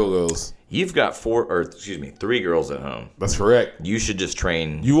 40-yard field goals. You've got 3 girls at home. That's correct. You should just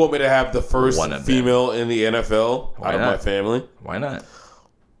train. You want me to have the first female in the NFL out of my family? Why not?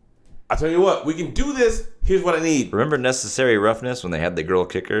 I tell you what, we can do this. Here's what I need. Remember Necessary Roughness when they had the girl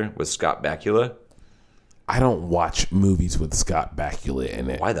kicker with Scott Bakula? I don't watch movies with Scott Bakula in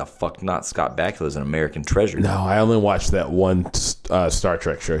it. Why the fuck not? Scott Bakula is an American treasure. No, I only watched that one Star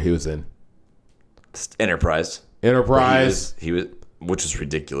Trek show he was in. Enterprise. He was, which is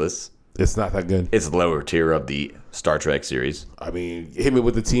ridiculous. It's not that good. It's the lower tier of the Star Trek series. I mean, hit me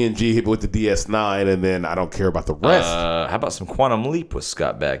with the TNG, hit me with the DS9, and then I don't care about the rest. How about some Quantum Leap with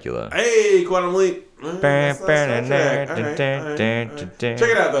Scott Bakula? Hey, Quantum Leap. Check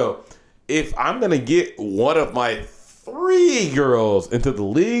it out, though. If I'm going to get one of my 3 girls into the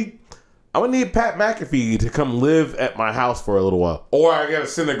league, I'm going to need Pat McAfee to come live at my house for a little while. Or I got to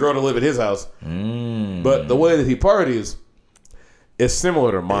send a girl to live at his house. But the way that he parties is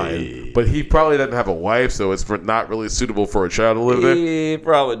similar to mine. Hey. But he probably doesn't have a wife, so it's not really suitable for a child to live there. He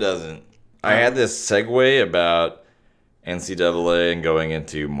probably doesn't. I had this segue about NCAA and going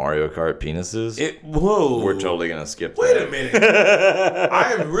into Mario Kart penises. Whoa. We're totally going to skip Wait that. a minute.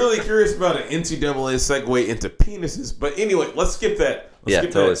 I am really curious about an NCAA segue into penises. But anyway, let's skip that.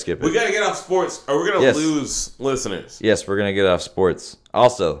 Skip it. We got to get off sports or we're going to lose listeners. Yes, we're going to get off sports.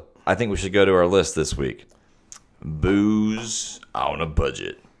 Also, I think we should go to our list this week. Booze on a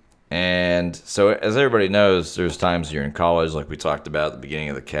budget. And so, as everybody knows, there's times you're in college, like we talked about at the beginning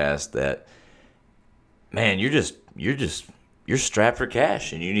of the cast, that, man, you're strapped for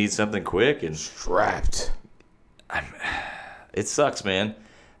cash and you need something quick and strapped. It sucks, man.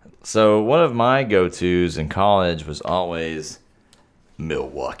 So one of my go-tos in college was always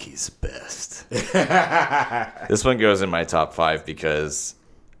Milwaukee's Best. This one goes in my top 5 because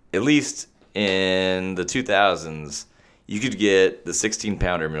at least in the 2000s, you could get the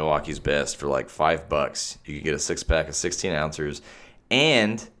 16-pounder Milwaukee's Best for like $5. You could get a 6-pack of 16 ounces.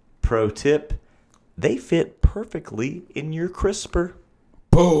 And, pro tip, they fit perfectly in your crisper.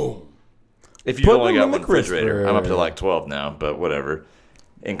 Boom. If you only got one refrigerator. I'm up to like 12 now, but whatever.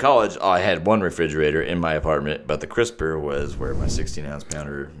 In college, I had one refrigerator in my apartment, but the crisper was where my 16-ounce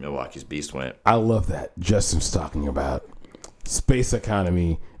pounder Milwaukee's Beast went. I love that. Justin's talking about space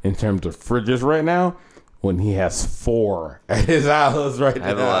economy in terms of fridges right now when he has 4 at his house right now. I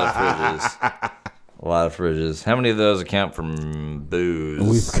have a lot of fridges. A lot of fridges. How many of those account for booze?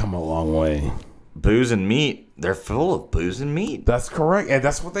 We've come a long way. Booze and meat. They're full of booze and meat. That's correct. And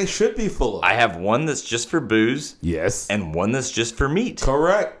that's what they should be full of. I have one that's just for booze. Yes. And one that's just for meat.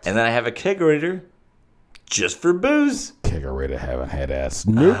 Correct. And then I have a kegerator just for booze. Kegerator haven't had ass.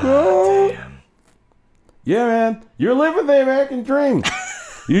 Damn. Yeah, man. You're living the American dream.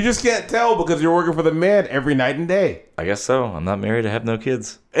 You just can't tell because you're working for the man every night and day. I guess so. I'm not married. I have no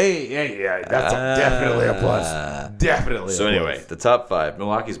kids. Hey, that's definitely a plus. Definitely. So anyway, the top 5.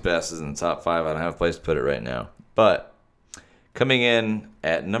 Milwaukee's Best is in the top 5. I don't have a place to put it right now. But coming in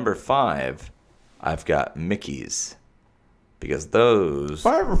at number 5, I've got Mickey's. Because those...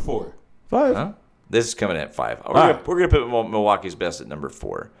 5 or 4? 5. Huh? This is coming in at 5. We're going to put Milwaukee's Best at number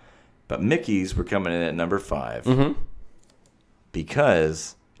 4. But Mickey's, we're coming in at number 5. Mm-hmm.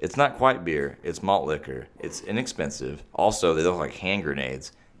 Because it's not quite beer. It's malt liquor. It's inexpensive. Also, they look like hand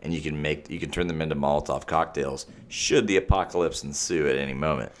grenades. And you can turn them into Molotov cocktails should the apocalypse ensue at any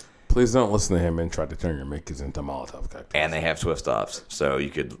moment. Please don't listen to him and try to turn your Mickey's into Molotov cocktails. And they have twist-offs, so you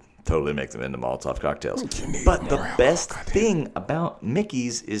could totally make them into Molotov cocktails. But the best thing about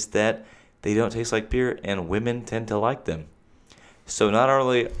Mickey's is that they don't taste like beer, and women tend to like them. So not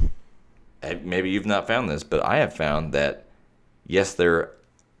only, maybe you've not found this, but I have found that, yes, they're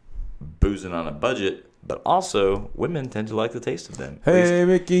boozing on a budget, but also, women tend to like the taste of them. Hey,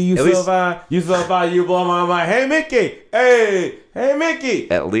 Mickey, you so fine. You so fine, you blow my mind. Hey, Mickey. Hey,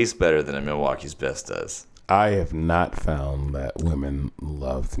 Mickey. At least better than a Milwaukee's Best does. I have not found that women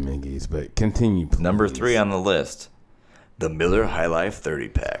loved Mickey's, but continue, please. Number 3 on the list, the Miller High Life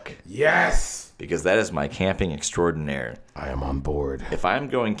 30-pack. Yes. Because that is my camping extraordinaire. I am on board. If I'm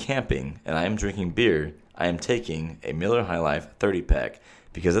going camping and I am drinking beer, I am taking a Miller High Life 30-pack.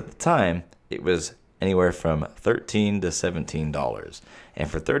 Because at the time, it was anywhere from $13 to $17. And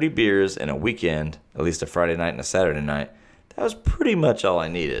for 30 beers in a weekend, at least a Friday night and a Saturday night, that was pretty much all I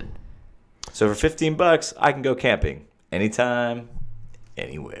needed. So for $15, I can go camping anytime,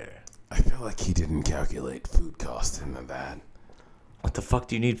 anywhere. I feel like he didn't calculate food cost into that. What the fuck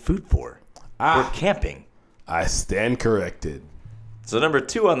do you need food for? We're camping. I stand corrected. So number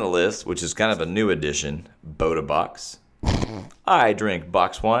 2 on the list, which is kind of a new addition, Boda Box. I drink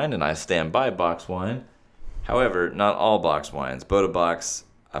box wine, and I stand by box wine. However, not all box wines. Boda Box,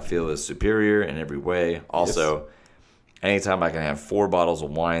 I feel, is superior in every way. Also, anytime I can have 4 bottles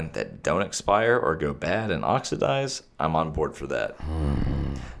of wine that don't expire or go bad and oxidize, I'm on board for that.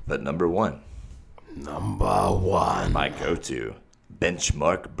 But number 1. My go-to,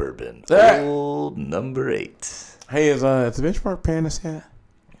 Benchmark Bourbon. Old number 8. Hey, is Benchmark paying us yet?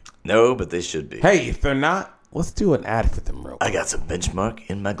 No, but they should be. Hey, if they're not, let's do an ad for them real quick. I got some Benchmark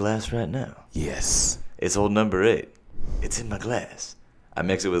in my glass right now. Yes. It's old number 8. It's in my glass. I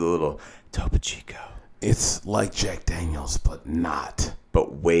mix it with a little Topo Chico. It's like Jack Daniels, but not.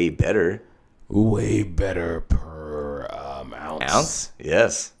 But way better. Way better per ounce. Ounce?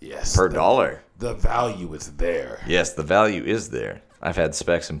 Yes. Yes. Per dollar. The value is there. Yes, the value is there. I've had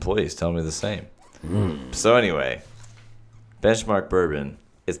Specs employees tell me the same. So anyway, Benchmark Bourbon,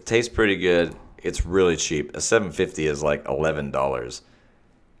 It tastes pretty good. It's really cheap. A $7.50 is like $11.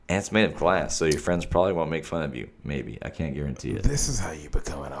 And it's made of glass, so your friends probably won't make fun of you. Maybe. I can't guarantee it. This is how you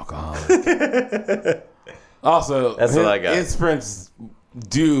become an alcoholic. Also, That's what I got. His friends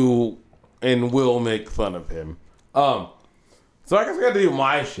do and will make fun of him. So I guess I got to do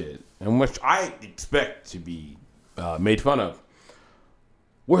my shit, and which I expect to be made fun of.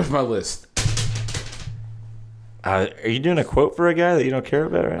 Where's my list? Are you doing a quote for a guy that you don't care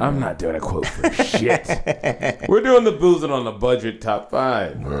about right now? I'm not doing a quote for shit. We're doing the boozing on the budget top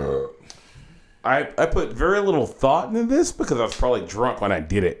 5. I put very little thought into this because I was probably drunk when I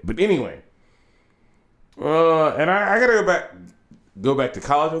did it. But anyway, and I gotta go back to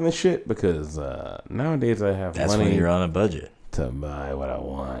college on this shit because nowadays I have That's money when you're on a budget to buy what I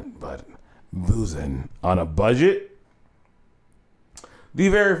want. But boozing on a budget, the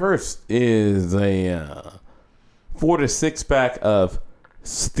very first is a 4 to 6 pack of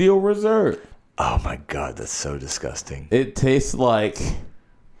Steel Reserve. Oh my God, that's so disgusting. It tastes like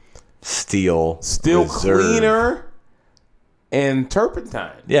Steel Reserve. cleaner and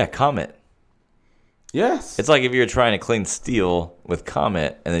turpentine. Yeah, Comet. Yes. It's like if you were trying to clean steel with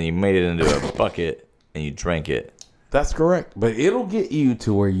Comet and then you made it into a bucket and you drank it. That's correct. But it'll get you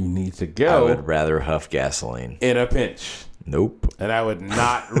to where you need to go. I would rather huff gasoline. In a pinch. Nope. And I would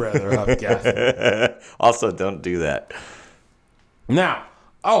not rather huff gasoline. Also, don't do that. Now,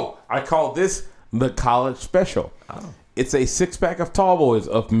 I call this the college special. Oh. It's a 6-pack of Tall Boys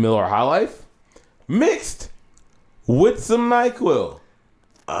of Miller High Life mixed with some NyQuil.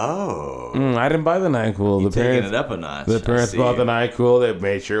 Oh. I didn't buy the NyQuil. You're taking it up a notch. The parents bought the NyQuil. They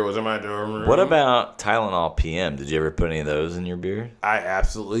made sure it was in my dorm room. What about Tylenol PM? Did you ever put any of those in your beer? I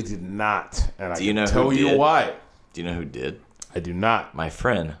absolutely did not. And Do you know tell who you did? why. Do you know who did? I do not. My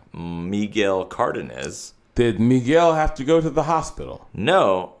friend, Miguel Cardenas. Did Miguel have to go to the hospital?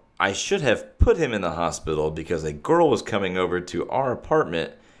 No, I should have put him in the hospital because a girl was coming over to our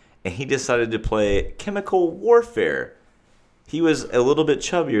apartment and he decided to play Chemical Warfare. He was a little bit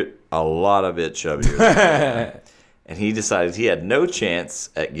chubbier, a lot of it chubbier. And he decided he had no chance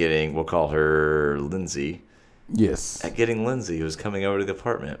at getting, we'll call her Lindsay. Yes. At getting Lindsay, who was coming over to the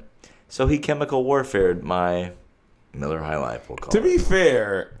apartment. So he Chemical Warfared my Miller High Life, we'll call it. To be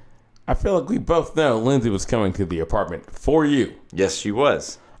fair, I feel like we both know Lindsay was coming to the apartment for you. Yes, she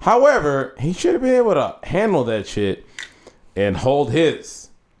was. However, he should have been able to handle that shit and hold his.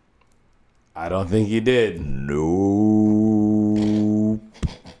 I don't think he did. Nope.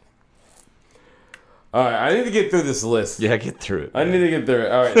 All right, I need to get through this list. Yeah, get through it. I need to get through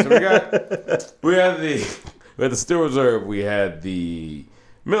it. All right, so we had the Steel Reserve, we had the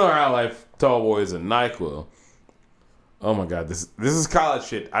Miller High Life, Tall Boys, and NyQuil. Oh my God, this is college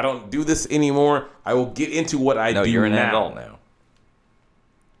shit. I don't do this anymore. I will get into what I do now. No, you're an adult now.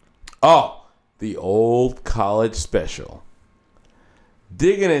 Oh, the old college special.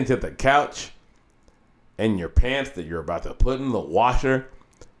 Digging into the couch and your pants that you're about to put in the washer,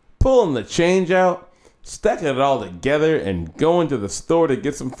 pulling the change out, stacking it all together, and going to the store to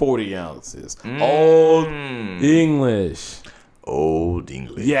get some 40 ounces. Old English. Old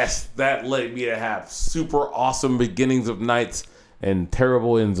English. Yes, that led me to have super awesome beginnings of nights and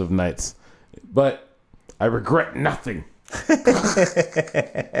terrible ends of nights. But I regret nothing.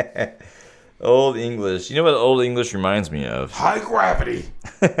 Old English. You know what Old English reminds me of? High Gravity.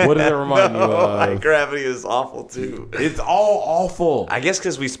 What does it remind you of? High Gravity is awful too. It's all awful. I guess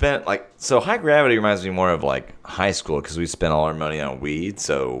because we spent High Gravity reminds me more of like high school because we spent all our money on weed.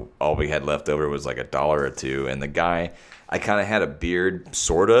 So all we had left over was like $1 or $2. And the guy, I kind of had a beard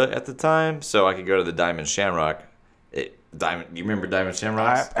sorta at the time, so I could go to the Diamond Shamrock. You remember Diamond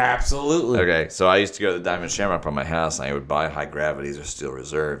Shamrocks? Absolutely. Okay, so I used to go to the Diamond Shamrock by my house, and I would buy High Gravities or Steel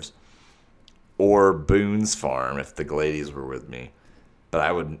Reserves. Or Boone's Farm if the Gladies were with me. But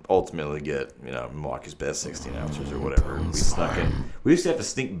I would ultimately get, Milwaukee's Best 16 ounces or whatever. We snuck in. We used to have to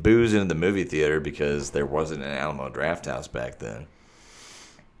sneak booze into the movie theater because there wasn't an Alamo Draft House back then.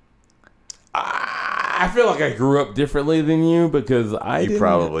 I feel like I grew up differently than you because You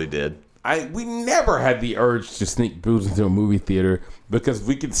probably did. We never had the urge to sneak booze into a movie theater because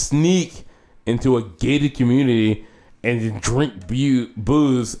we could sneak into a gated community and drink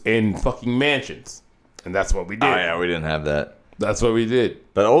booze in fucking mansions. And that's what we did. Oh, yeah, we didn't have that. That's what we did.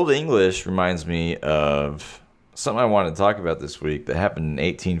 But Old English reminds me of something I wanted to talk about this week that happened in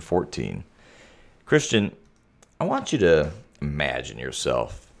 1814. Christian, I want you to imagine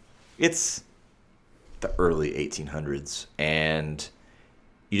yourself. It's the early 1800s, and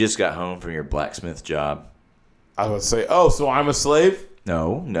you just got home from your blacksmith job. I would say, so I'm a slave?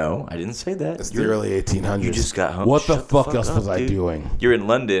 No, I didn't say that. It's the early 1800s. You just got home. What the Shut fuck else up, was I dude. doing? You're in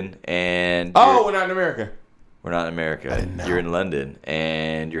London, and We're not in America. we're not in America. I didn't know. You're in London,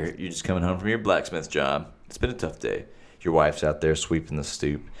 and you're just coming home from your blacksmith job. It's been a tough day. Your wife's out there sweeping the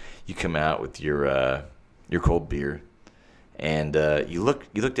stoop. You come out with your cold beer, and you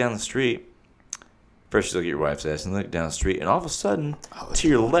look down the street. First, you look at your wife's ass, and look down the street, and all of a sudden, to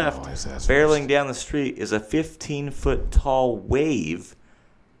your left, barreling down the street, is a 15-foot tall wave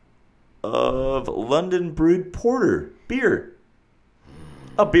of London brewed porter beer.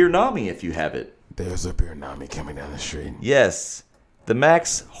 A beer nami, if you have it. There's a beer nami coming down the street. Yes, the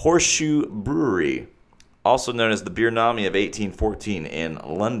Max Horseshoe Brewery, also known as the Beer Nami of 1814 in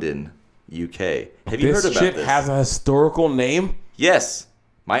London, UK. Have you heard about this? This shit has a historical name? Yes.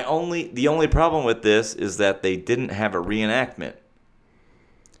 The only problem with this is that they didn't have a reenactment.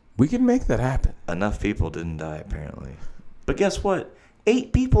 We can make that happen. Enough people didn't die, apparently. But guess what?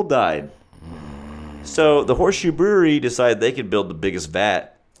 8 people died. So the Horseshoe Brewery decided they could build the biggest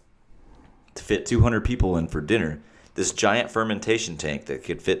vat to fit 200 people in for dinner. This giant fermentation tank that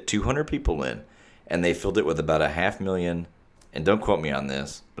could fit 200 people in. And they filled it with about 500,000, and don't quote me on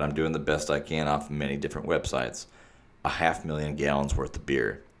this, but I'm doing the best I can off many different websites, 500,000 gallons worth of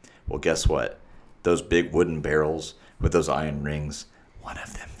beer. Well, guess what? Those big wooden barrels with those iron rings, one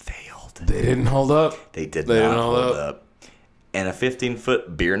of them failed. They didn't hold up. They did not hold up. And a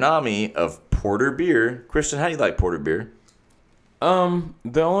 15-foot beer nami of porter beer. Christian, how do you like porter beer?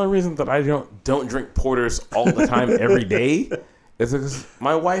 The only reason that I don't drink porters all the time every day is because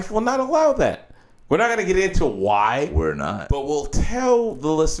my wife will not allow that. We're not going to get into why. We're not. But we'll tell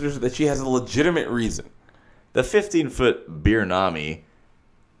the listeners that she has a legitimate reason. The 15-foot beer nami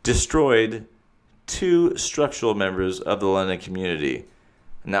destroyed 2 structural members of the London community.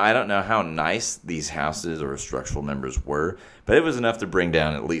 Now, I don't know how nice these houses or structural members were, but it was enough to bring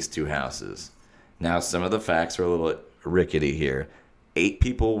down at least 2 houses. Now, some of the facts are a little rickety here. 8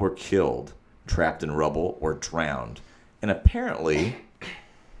 people were killed, trapped in rubble, or drowned. And apparently,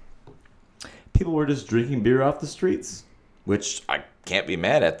 people were just drinking beer off the streets, which I can't be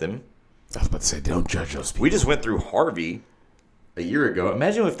mad at them. I was about to say, don't judge those people. We just went through Harvey a year ago.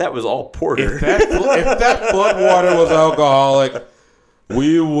 Imagine if that was all porter. If that floodwater was alcoholic,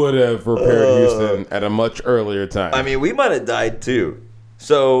 we would have repaired Houston at a much earlier time. I mean, we might have died too.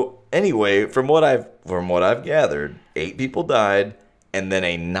 So anyway, from what I've gathered, 8 people died, and then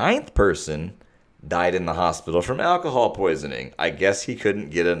a 9th person died in the hospital from alcohol poisoning. I guess he couldn't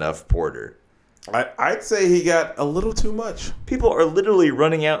get enough porter. I'd say he got a little too much. People are literally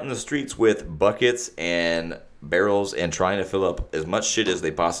running out in the streets with buckets and barrels and trying to fill up as much shit as they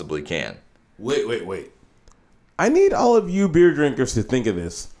possibly can. Wait. I need all of you beer drinkers to think of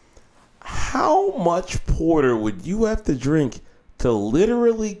this. How much porter would you have to drink to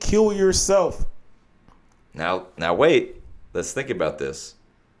literally kill yourself? Now wait. Let's think about this.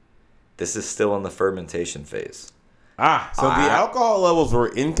 This is still in the fermentation phase. So the alcohol levels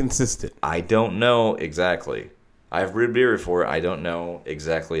were inconsistent. I don't know exactly. I've brewed beer before. I don't know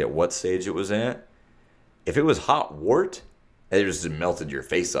exactly at what stage it was at. If it was hot wort, it just melted your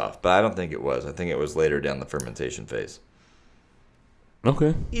face off. But I don't think it was. I think it was later down the fermentation phase.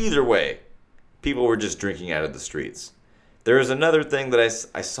 Okay. Either way, people were just drinking out of the streets. There is another thing that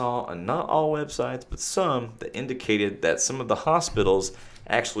I saw on not all websites, but some, that indicated that some of the hospitals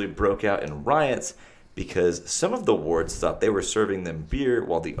actually broke out in riots because some of the wards thought they were serving them beer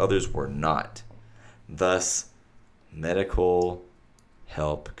while the others were not. Thus, medical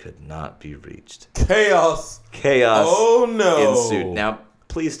help could not be reached. Chaos. Oh, no. Ensued. Now,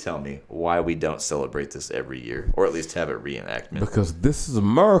 please tell me why we don't celebrate this every year, or at least have a reenactment. Because this is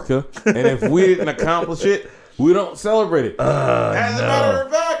America, and if we didn't accomplish it, we don't celebrate it. As a matter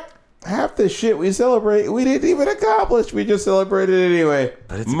of fact, half the shit we celebrate, we didn't even accomplish. We just celebrated it anyway.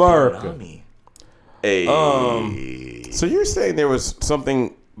 But it's America. Hey. So you're saying there was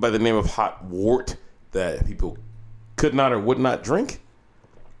something by the name of hot wort that people could not or would not drink?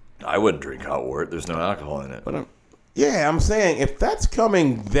 I wouldn't drink hot wort. There's no alcohol in it. But I'm saying if that's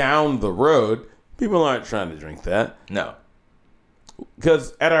coming down the road, people aren't trying to drink that. No.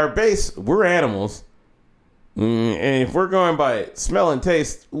 Because at our base, we're animals. And if we're going by smell and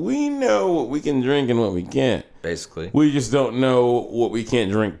taste, we know what we can drink and what we can't. Basically. We just don't know what we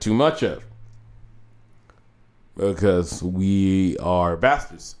can't drink too much of. Because we are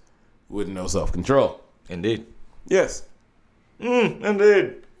bastards with no self-control. Indeed. Yes.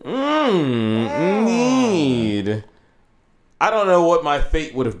 Indeed. Indeed. I don't know what my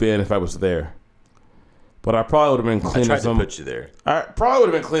fate would have been if I was there. But I probably would have been I cleaning tried to some. put you there. I probably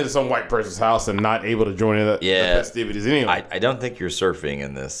would have been cleaning some white person's house and not able to join in the festivities anyway. I don't think you're surfing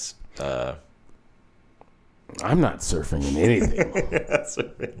in this. I'm not surfing in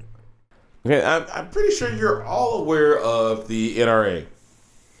anything. Okay, I'm pretty sure you're all aware of the NRA.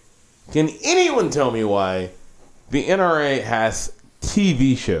 Can anyone tell me why the NRA has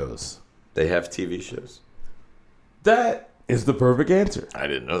TV shows? They have TV shows. That is the perfect answer. I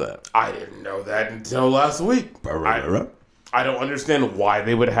didn't know that. I didn't know that until last week. I don't understand why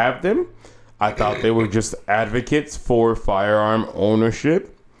they would have them. I thought they were just advocates for firearm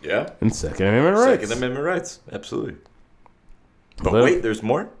ownership. Yeah. And Second Amendment rights. Second Amendment rights. Absolutely. But wait, there's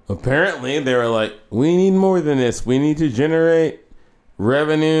more? Apparently, they were like, we need more than this. We need to generate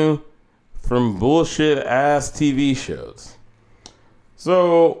revenue from bullshit-ass TV shows.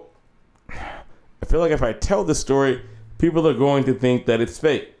 So, I feel like if I tell this story, people are going to think that it's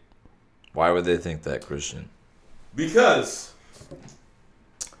fake. Why would they think that, Christian? Because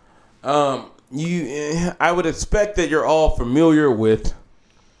I would expect that you're all familiar with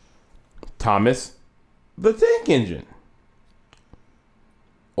Thomas the Tank Engine.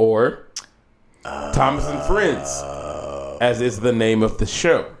 Or Thomas and Friends, as is the name of the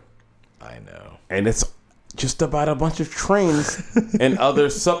show. I know. And it's just about a bunch of trains and other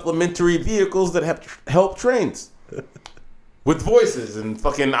supplementary vehicles that help trains. With voices and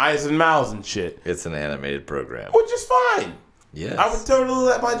fucking eyes and mouths and shit. It's an animated program. Which is fine. Yes. I would totally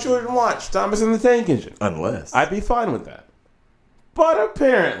let my children watch Thomas and the Tank Engine. Unless. I'd be fine with that. But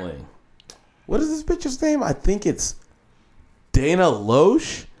apparently, what is this bitch's name? I think it's Dana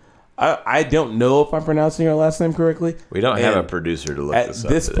Loesch. I don't know if I'm pronouncing her last name correctly. We don't have a producer to look this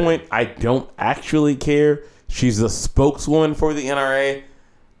up. At this point, I don't actually care. She's the spokeswoman for the NRA.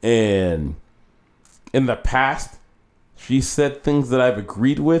 And in the past, she said things that I've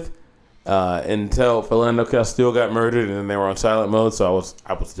agreed with until Philando Castile got murdered and then they were on silent mode. So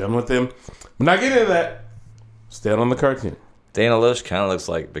I was done with them. I'm not getting into that. Stay on the cartoon. Dana Loesch kind of looks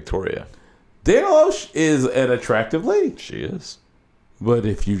like Victoria. Dana Loesch is an attractive lady. She is. But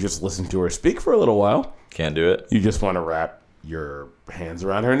if you just listen to her speak for a little while, can't do it. You just want to wrap your hands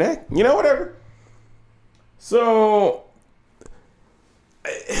around her neck. You know, whatever. So,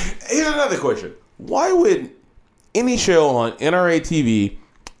 here's another question. Why would any show on NRA TV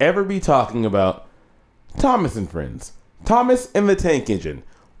ever be talking about Thomas and Friends? Thomas and the Tank Engine.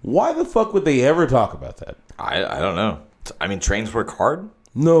 Why the fuck would they ever talk about that? I don't know. I mean, trains work hard?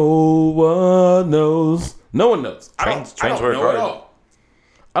 No one knows. No one knows. Trains I don't work know hard. at all.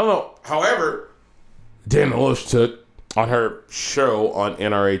 I don't know. However, Dana Loesch took on her show on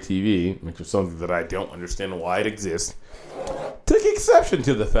NRA TV, which is something that I don't understand why it exists, took exception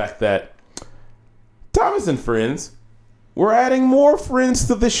to the fact that Thomas and Friends were adding more friends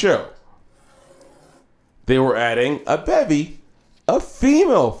to the show. They were adding a bevy of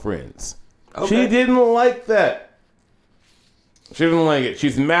female friends. Okay. She didn't like that. She didn't like it.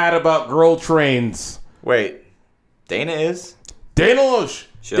 She's mad about girl trains. Wait, Dana is? Dana Loesch.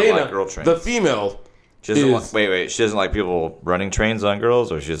 She doesn't like girl trains. The female. She doesn't wait. She doesn't like people running trains on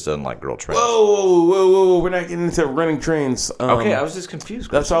girls, or she just doesn't like girl trains? Whoa. We're not getting into running trains. Okay, I was just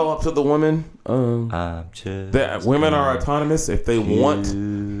confused. That's all up to the women. Women are autonomous. If they want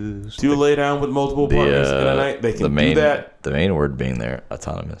to lay down with multiple partners in a night, they can do that. The main word being there,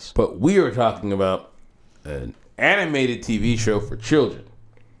 autonomous. But we are talking about an animated TV show for children.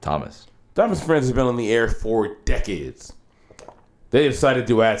 Thomas and Friends has been on the air for decades. They decided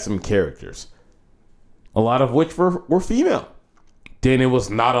to add some characters, a lot of which were female. Dana was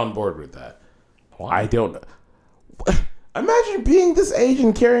not on board with that. Why? I don't know. Imagine being this age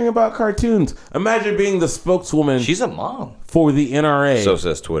and caring about cartoons. Imagine being the spokeswoman. She's a mom. For the NRA. So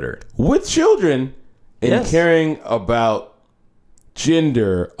says Twitter. With children and caring about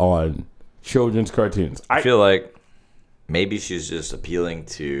gender on children's cartoons. I feel like maybe she's just appealing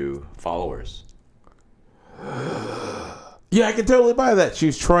to followers. Yeah, I can totally buy that.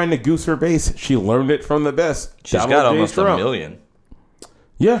 She's trying to goose her base. She learned it from the best. She's got almost a million.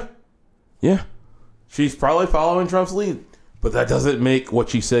 Yeah. She's probably following Trump's lead. But that doesn't make what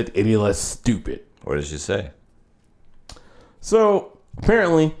she said any less stupid. What did she say? So,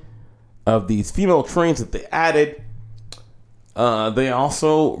 apparently, of these female trains that they added, they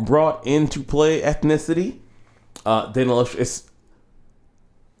also brought into play ethnicity. Dana Loesch is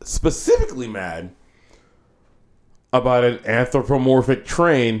specifically mad about an anthropomorphic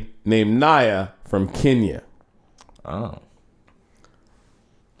train named Naya from Kenya. Oh.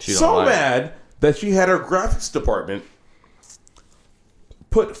 So mad that she had her graphics department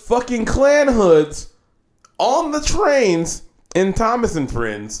put fucking Klan hoods on the trains in Thomas and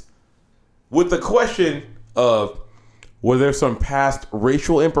Friends with the question, of were there some past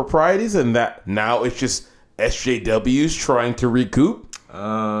racial improprieties and that now it's just SJWs trying to recoup?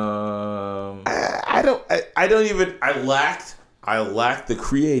 I lacked the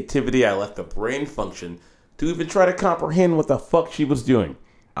creativity, I lacked the brain function to even try to comprehend what the fuck she was doing.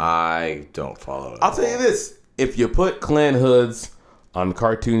 I don't follow it. I'll tell you this. If you put Klan hoods on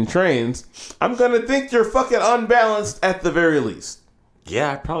cartoon trains, I'm going to think you're fucking unbalanced at the very least.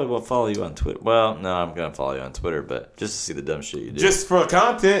 Yeah, I probably won't follow you on Twitter. Well, no, I'm going to follow you on Twitter, but just to see the dumb shit you do. Just for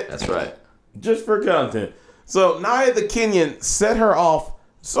content. That's right. Just for content. So, Nia the Kenyan set her off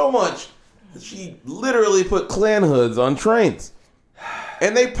so much that she literally put Klan hoods on trains.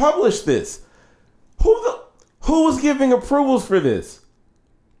 And they published this. Who was giving approvals for this?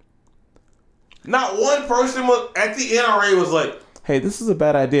 Not one person at the NRA was like, hey, this is a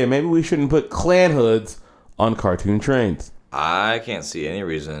bad idea. Maybe we shouldn't put Klan hoods on cartoon trains. I can't see any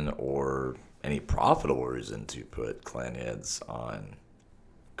reason or any profitable reason to put Klan heads on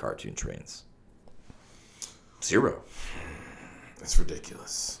cartoon trains. Zero. That's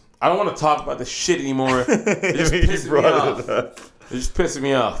ridiculous. I don't want to talk about this shit anymore. It's just pissing me off. It's just pissing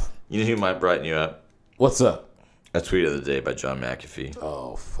me off. You know who might brighten you up? What's up? A tweet of the day by John McAfee.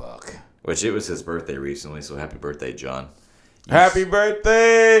 Oh, fuck. Which it was his birthday recently, so happy birthday, John. Happy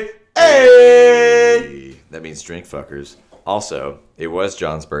birthday! Hey! That means drink fuckers. Also, it was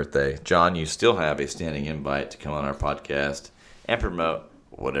John's birthday. John, you still have a standing invite to come on our podcast and promote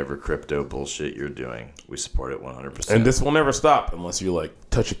whatever crypto bullshit you're doing. We support it 100%. And this will never stop unless you, like,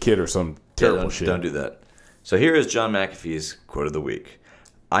 touch a kid or some terrible shit. Don't do that. So here is John McAfee's quote of the week.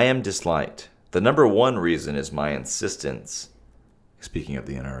 I am disliked. The number one reason is my insistence, speaking of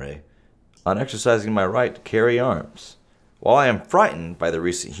the NRA, on exercising my right to carry arms. While I am frightened by the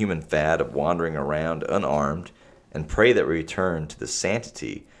recent human fad of wandering around unarmed and pray that we return to the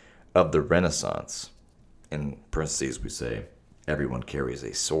sanctity of the Renaissance, in parentheses we say, everyone carries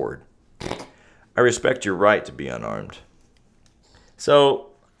a sword, I respect your right to be unarmed. So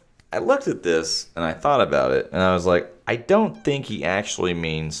I looked at this and I thought about it and I was like, I don't think he actually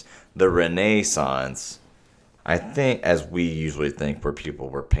means the Renaissance. I think, as we usually think, where people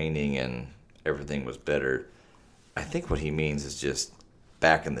were painting and everything was better, I think what he means is just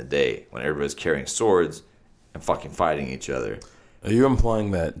back in the day when everybody was carrying swords and fucking fighting each other. Are you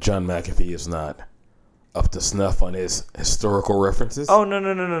implying that John McAfee is not up to snuff on his historical references? Oh,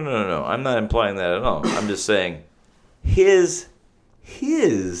 no. I'm not implying that at all. I'm just saying his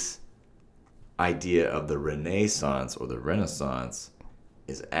idea of the Renaissance or the Renaissance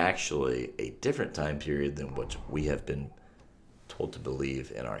is actually a different time period than what we have been told to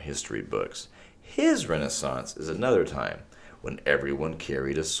believe in our history books. His Renaissance is another time when everyone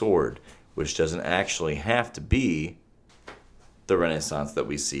carried a sword, which doesn't actually have to be the Renaissance that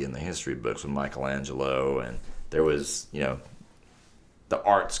we see in the history books with Michelangelo, and there was, the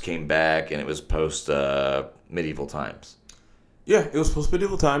arts came back and it was post medieval times. Yeah, it was post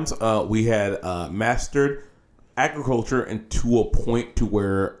medieval times. We had mastered agriculture and to a point to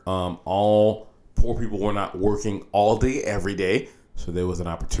where all poor people were not working all day every day, so there was an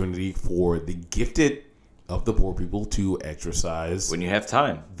opportunity for the gifted of the poor people to exercise when you have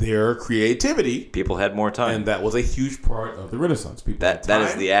time their creativity. People had more time, and that was a huge part of the Renaissance. People that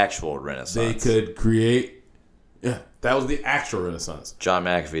is the actual Renaissance. They could create. Yeah, that was the actual Renaissance. John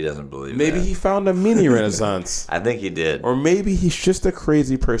McAfee doesn't believe maybe that. He found a mini Renaissance. I think he did. Or maybe he's just a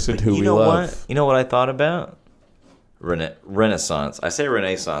crazy person who we love. You know what I thought about? Renaissance. I say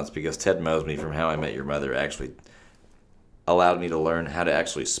Renaissance because Ted Mosby from How I Met Your Mother actually allowed me to learn how to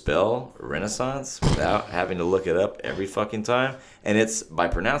actually spell Renaissance without having to look it up every fucking time. And it's by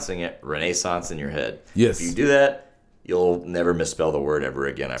pronouncing it Renaissance in your head. Yes. If you do that, you'll never misspell the word ever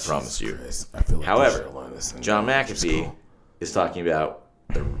again, I promise you. I feel like however, John McAfee is talking about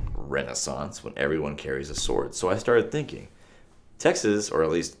the Renaissance when everyone carries a sword. So I started thinking, Texas, or at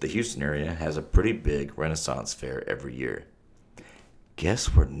least the Houston area, has a pretty big Renaissance fair every year.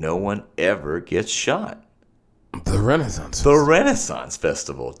 Guess where no one ever gets shot? The Renaissance. The Renaissance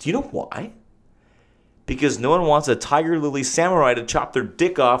Festival. Do you know why? Because no one wants a Tiger Lily samurai to chop their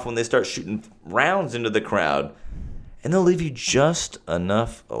dick off when they start shooting rounds into the crowd. And they'll leave you just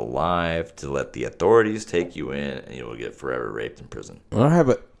enough alive to let the authorities take you in and you will get forever raped in prison. I have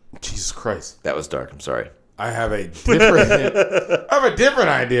a... Jesus Christ. That was dark. I'm sorry. I have a different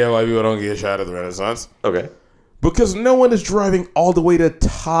idea why people don't get shot at the Renaissance. Okay. Because no one is driving all the way to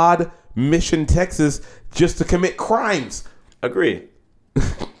Todd Mission, Texas, just to commit crimes. Agree.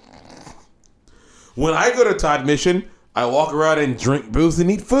 When I go to Todd Mission, I walk around and drink booze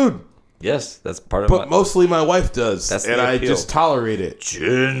and eat food. Yes, that's part of it. But mostly my wife does. That's and I just tolerate it.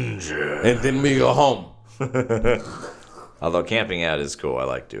 Ginger. And then we go home. Although camping out is cool. I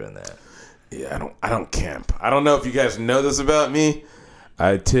like doing that. Yeah, I don't camp. I don't know if you guys know this about me.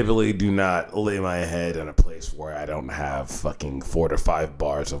 I typically do not lay my head in a place where I don't have fucking 4 to 5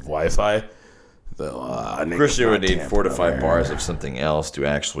 bars of Wi-Fi. Christian would need 4 to 5 bars of something else to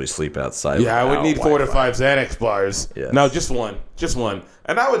actually sleep outside. Yeah, I would need 4 to 5 Xanax bars. Yes. No, just one.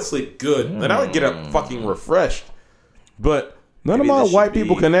 And I would sleep good. And I would get up fucking refreshed. But none of my white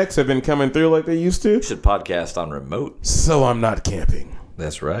people connects have been coming through like they used to. You should podcast on remote. So I'm not camping.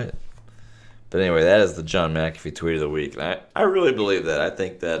 That's right. But anyway, that is the John McAfee tweet of the week. And I really believe that. I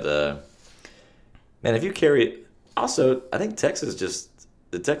think that, man, if you carry... Also, I think Texas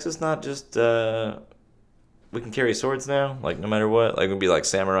not just... we can carry swords now? Like, no matter what? Like, it would be like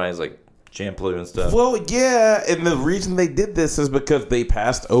samurais, like Champloo and stuff. Well, yeah, and the reason they did this is because they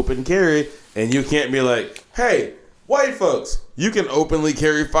passed open carry, and you can't be like, hey, white folks, you can openly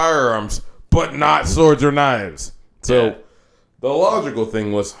carry firearms, but not swords or knives. So... Yeah. The logical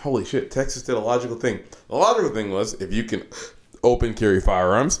thing was, holy shit, Texas did a logical thing. The logical thing was, if you can open carry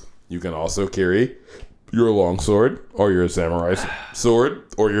firearms, you can also carry your long sword, or your samurai sword,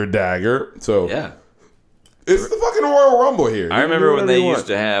 or your dagger. So, yeah. It's the fucking Royal Rumble here. I remember when they used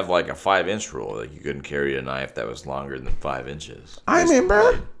to have like a 5-inch rule. Like, you couldn't carry a knife that was longer than 5 inches. I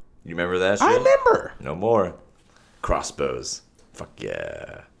remember. You remember that shit? I remember. No more. Crossbows. Fuck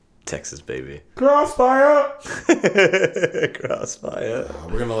yeah. Texas, baby. Crossfire. Crossfire.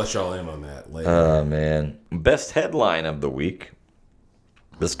 We're going to let y'all in on that later. Oh, man. Best headline of the week.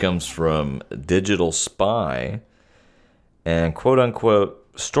 This comes from Digital Spy. And quote unquote,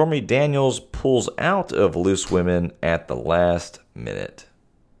 Stormy Daniels pulls out of Loose Women at the last minute.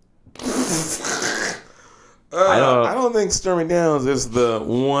 I don't think Stormy Daniels is the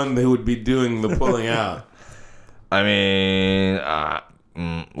one who would be doing the pulling out. I mean,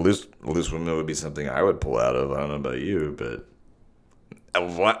 Loose Women would be something I would pull out of. I don't know about you, but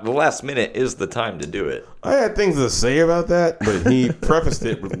the last minute is the time to do it. I had things to say about that, but he prefaced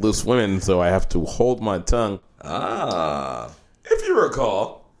it with Loose Women, so I have to hold my tongue. If you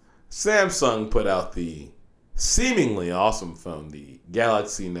recall, Samsung put out the seemingly awesome phone, the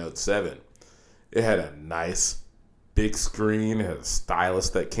Galaxy Note 7. It had a nice big screen. It had a stylus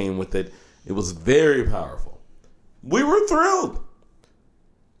that came with it. It was very powerful. We were thrilled.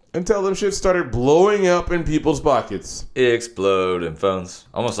 Until them shit started blowing up in people's pockets. Explode in phones.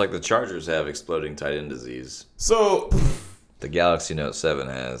 Almost like the Chargers have exploding tight-end disease. So... the Galaxy Note 7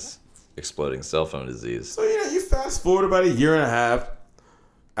 has exploding cell phone disease. So, you fast forward about a year and a half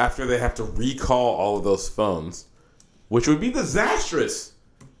after they have to recall all of those phones, which would be disastrous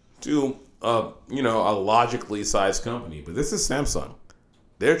to, a logically sized company. But this is Samsung.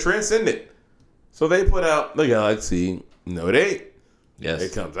 They're transcendent. So they put out the Galaxy Note 8. Yes.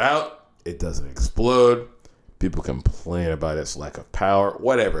 It comes out. It doesn't explode. People complain about its lack of power.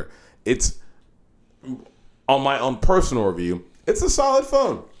 Whatever. It's, on my own personal review, it's a solid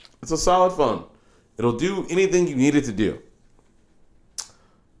phone. It's a solid phone. It'll do anything you need it to do.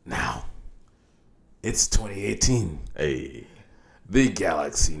 Now, it's 2018. Hey. The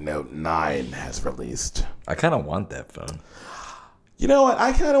Galaxy Note 9 has released. I kind of want that phone. You know what?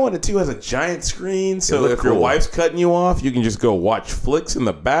 I kind of want it too. It has a giant screen, so if your wife's cutting you off, you can just go watch flicks in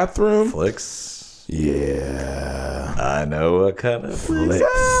the bathroom. Flicks? Yeah. I know what kind of flicks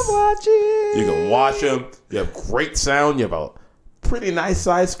I'm watching. You can watch them. You have great sound. You have a pretty nice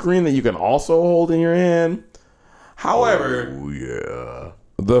size screen that you can also hold in your hand. However,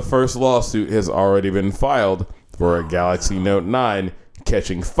 the first lawsuit has already been filed for a Galaxy Note 9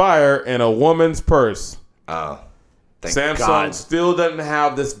 catching fire in a woman's purse. Thank Samsung God. still doesn't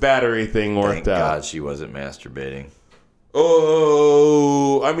have this battery thing worked Thank out. God she wasn't masturbating.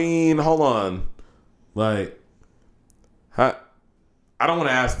 Oh, I mean, hold on. Like, I don't want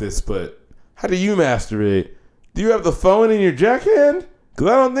to ask this, but how do you masturbate? Do you have the phone in your jack hand?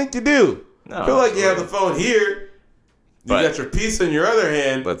 Because I don't think you do. No, I feel like you have the phone here. You got your piece in your other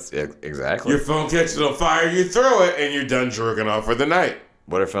hand. But exactly. Your phone catches on fire, you throw it, and you're done jerking off for the night.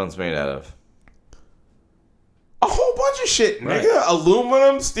 What are phones made out of? A whole bunch of shit, right. nigga.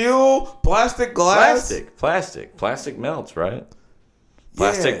 Aluminum, steel, plastic, glass. Plastic melts, right?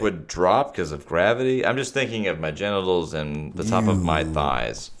 Plastic would drop because of gravity. I'm just thinking of my genitals and the top of my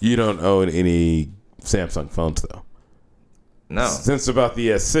thighs. You don't own any Samsung phones, though. No. Since about the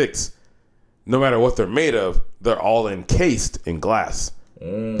S6, no matter what they're made of, they're all encased in glass.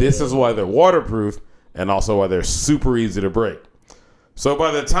 This is why they're waterproof and also why they're super easy to break. So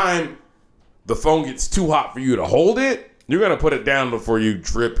by the time the phone gets too hot for you to hold it, you're going to put it down before you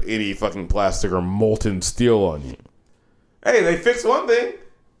drip any fucking plastic or molten steel on you. Hey, they fixed one thing.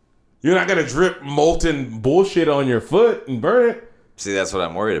 You're not going to drip molten bullshit on your foot and burn it. See, that's what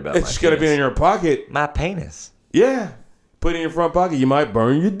I'm worried about. It's just going to be in your pocket. My penis. Yeah. Put it in your front pocket. You might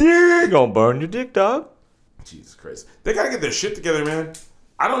burn your dick. You're going to burn your dick, dog. Jesus Christ. They got to get their shit together, man.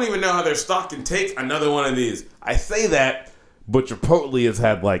 I don't even know how their stock can take another one of these. I say that, but Chipotle has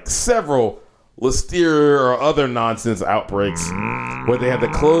had like several Listeria or other nonsense outbreaks where they had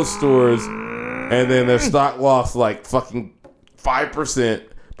to close stores and then their stock lost like fucking 5%,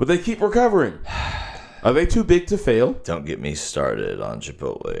 but they keep recovering. Are they too big to fail? Don't get me started on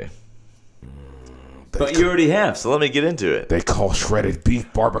Chipotle. But you already have, so let me get into it. They call shredded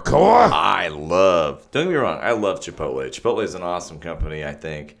beef barbacoa. Don't get me wrong, I love Chipotle. Chipotle is an awesome company, I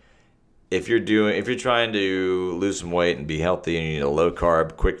think. If you're trying to lose some weight and be healthy and you need a low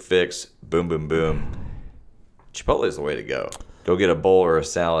carb, quick fix, boom, boom, boom, Chipotle is the way to go. Go get a bowl or a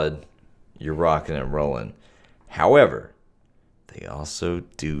salad. You're rocking and rolling. However, they also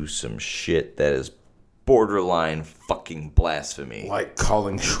do some shit that is borderline fucking blasphemy. Like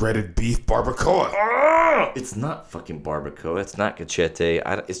calling shredded beef barbacoa. It's not fucking barbacoa. It's not cachete.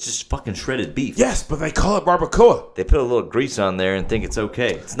 It's just fucking shredded beef. Yes, but they call it barbacoa. They put a little grease on there and think it's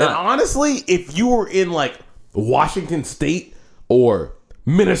okay. It's not. And honestly, if you were in like Washington State or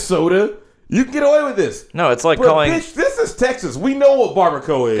Minnesota, you can get away with this. No, it's like but calling... Bitch, this is Texas. We know what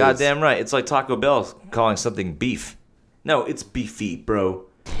barbacoa is. Goddamn right. It's like Taco Bell calling something beef. No, it's beefy, bro.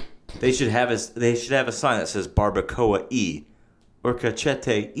 They should have a sign that says barbacoa E or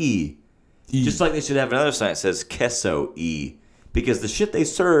cachete E. Just like they should have another sign that says queso E. Because the shit they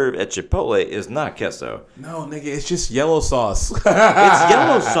serve at Chipotle is not queso. No, nigga, it's just yellow sauce. It's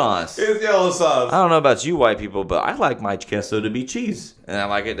yellow sauce. It's yellow sauce. I don't know about you white people, but I like my queso to be cheese. And I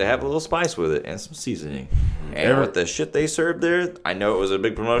like it to have a little spice with it and some seasoning. And with the shit they served there, I know it was a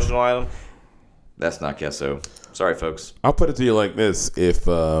big promotional item. That's not queso. Sorry, folks. I'll put it to you like this. If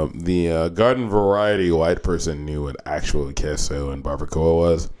the garden variety white person knew what actual queso and barbacoa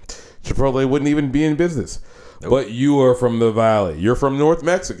was, Chipotle wouldn't even be in business. Nope. But you are from the valley. You're from North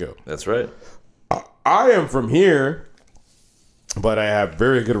Mexico. That's right. I am from here, but I have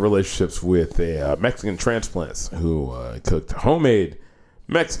very good relationships with Mexican transplants who cooked homemade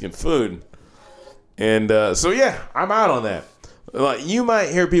Mexican food. And so, yeah, I'm out on that. Like, you might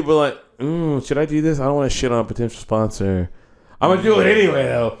hear people like, should I do this? I don't want to shit on a potential sponsor. I'm going to do it anyway,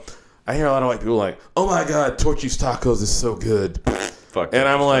 though. I hear a lot of white people like, oh, my God, Torchy's Tacos is so good. Fuck. And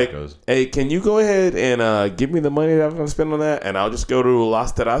I'm like, tacos. Hey, can you go ahead and give me the money that I'm going to spend on that? And I'll just go to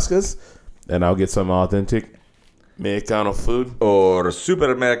Las Tarascas and I'll get some authentic Mexicano food. Or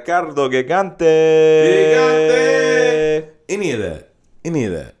Supermercado Gigante. Any of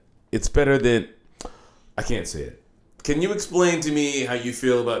that. It's better than... I can't say it. Can you explain to me how you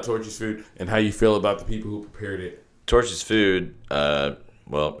feel about Torchy's food and how you feel about the people who prepared it? Torchy's food,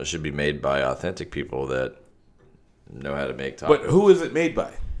 well, it should be made by authentic people that know how to make tacos. But who is it made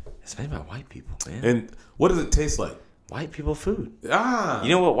by? It's made by white people, man. And what does it taste like? White people food. Ah. You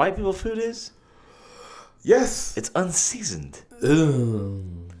know what white people food is? Yes. It's unseasoned. Ugh.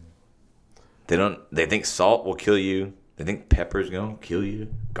 They think salt will kill you. They think pepper's gonna kill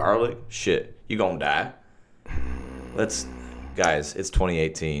you. Garlic? Shit. You gonna die. Guys, it's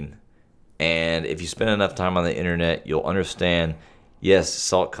 2018. And if you spend enough time on the internet, you'll understand, yes,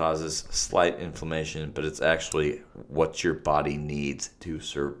 salt causes slight inflammation, but it's actually what your body needs to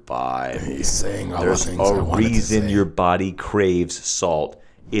survive. He's saying all There's the things I a wanted reason to say. your body craves salt.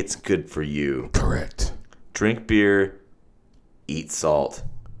 It's good for you. Correct. Drink beer, eat salt.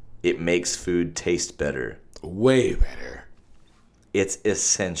 It makes food taste better. Way better. It's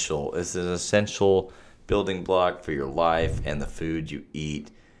essential. It's an essential building block for your life and the food you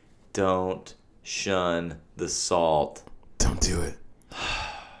eat. Don't shun the salt. Don't do it.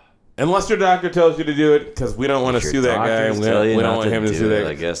 Unless your doctor tells you to do it, because we don't want to sue that guy. We don't want him to sue that.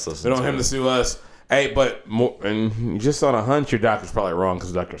 I guess we don't want him to sue us. Hey, but and just on a hunch, your doctor's probably wrong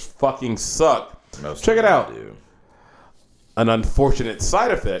because doctors fucking suck. Check it out. Do. An unfortunate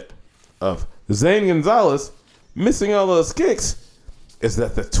side effect of Zane Gonzalez missing all those kicks is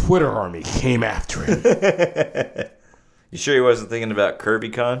that the Twitter army came after him. You sure he wasn't thinking about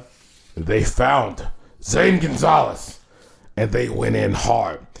KirbyCon? They found Zane Gonzalez, and they went in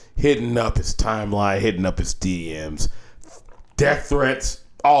hard, hitting up his timeline, hitting up his DMs, death threats,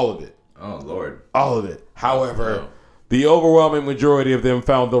 all of it. Oh, Lord. All of it. However, the overwhelming majority of them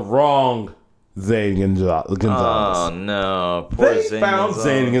found the wrong Zane Gonzalez. Oh, no. Poor They Zane found Gonzalez.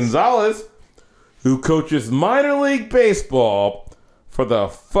 Zane Gonzalez, who coaches minor league baseball for the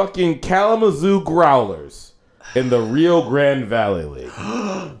fucking Kalamazoo Growlers in the Rio Grande Valley League.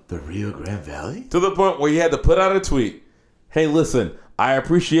 The Rio Grande Valley? To the point where he had to put out a tweet. Hey, listen, I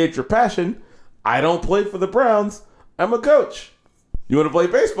appreciate your passion. I don't play for the Browns. I'm a coach. You want to play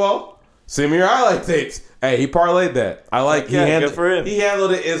baseball? Send me your highlight tapes. Hey, he parlayed that. I like. Good for him. He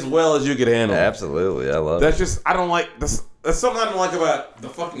handled it as well as you could handle it. Absolutely, I love That's it. just, I don't like this. That's something I don't like about the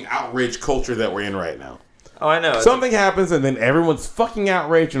fucking outrage culture that we're in right now. Oh, I know. Something happens and then everyone's fucking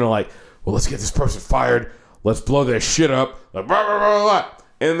outraged and they're like, well, let's get this person fired. Let's blow their shit up. Like, blah, blah, blah, blah.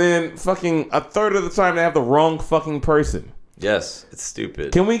 And then fucking a third of the time they have the wrong fucking person. Yes, it's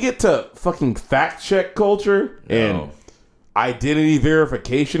stupid. Can we get to fucking fact check culture and identity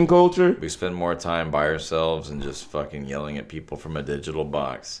verification culture? We spend more time by ourselves and just fucking yelling at people from a digital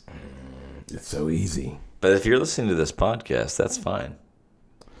box. It's so easy. But if you're listening to this podcast, that's fine.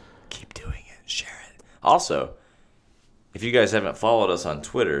 Keep doing it. Share it. Also, if you guys haven't followed us on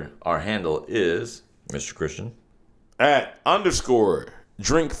Twitter, our handle is Mr. Christian. @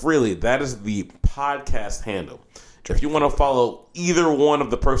 Drink Freely. That is the podcast handle. If you want to follow either one of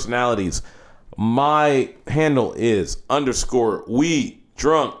the personalities, my handle is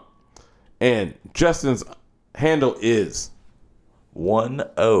 _we_drunk. And Justin's handle is 10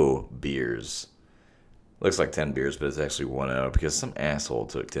 beers. Looks like 10 beers, but it's actually 10 because some asshole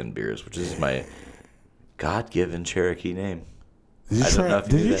took 10 beers, which is my God-given Cherokee name. Did you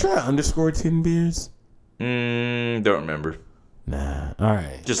try _10 beers? Don't remember. Nah. All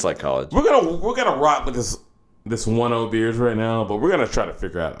right. Just like college. We're gonna rock with this 10 beers right now, but we're gonna try to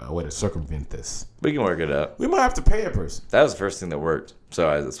figure out a way to circumvent this. We can work it out. We might have to pay a person. That was the first thing that worked,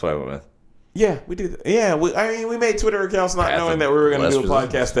 so that's what I went with. Yeah, we did. Yeah, we made Twitter accounts not knowing that we were gonna do a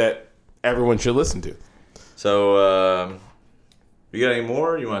podcast that everyone should listen to. So, you got any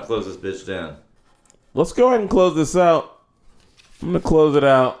more? Or you want to close this bitch down? Let's go ahead and close this out. I'm gonna close it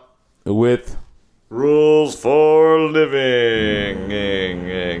out with rules for living.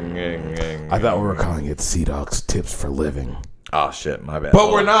 I thought we were calling it Sea Dog's Tips for Living. Oh shit, my bad.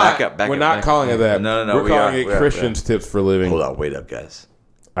 But we're not. We're not calling it that. No. We're calling it Christian's Tips for Living. Hold on, wait up, guys.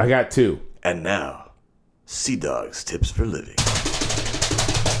 I got 2. And now, Sea Dog's Tips for Living.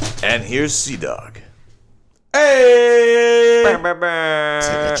 And here's Sea Dog. Hey! Take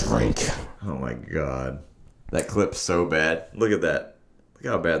a drink. Oh my god. That clip's so bad. Look at that. Look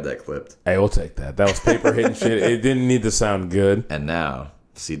how bad that clipped. Hey, we'll take that. That was paper hitting shit. It didn't need to sound good. And now,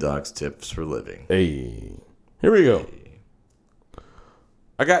 Sea Dog's Tips for Living. Hey. Here we go.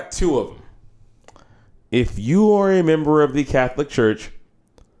 I got 2 of them. If you are a member of the Catholic Church,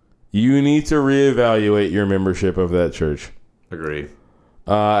 you need to reevaluate your membership of that church. Agree.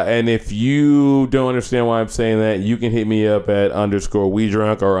 And if you don't understand why I'm saying that, you can hit me up at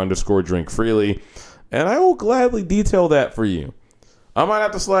 _we_drunk or _drink freely, and I will gladly detail that for you. I might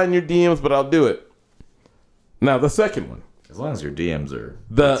have to slide in your DMs, but I'll do it. Now, the second one. As long as your DMs are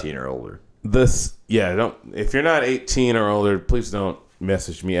 18 or older. If you're not 18 or older, please don't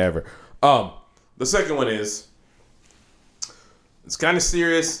message me ever. The second one is, it's kind of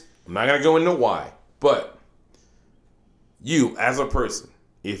serious. I'm not going to go into why, but you as a person,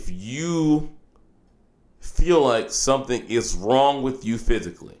 if you feel like something is wrong with you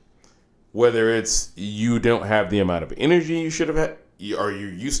physically, whether it's you don't have the amount of energy you should have had, or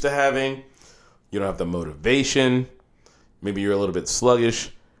you're used to having, you don't have the motivation, maybe you're a little bit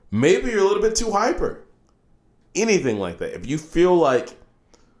sluggish, maybe you're a little bit too hyper, anything like that. If you feel like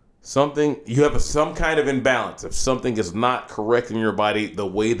you have some kind of imbalance, if something is not correct in your body the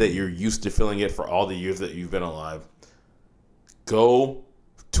way that you're used to feeling it for all the years that you've been alive, go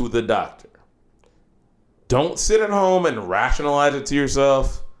to the doctor. Don't sit at home and rationalize it to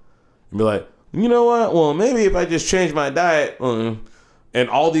yourself and be like, you know what? Well, maybe if I just change my diet in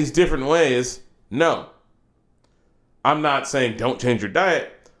all these different ways. No. I'm not saying don't change your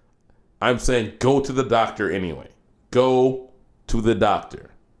diet. I'm saying go to the doctor anyway. Go to the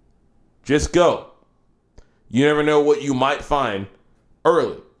doctor. Just go. You never know what you might find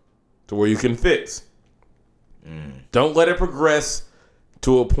early to where you can fix. Don't let it progress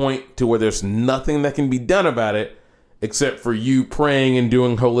to a point to where there's nothing that can be done about it except for you praying and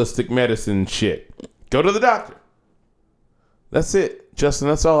doing holistic medicine shit. Go to the doctor. That's it. Justin,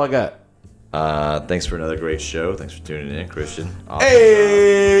 that's all I got. Thanks for another great show. Thanks for tuning in, Christian. Awesome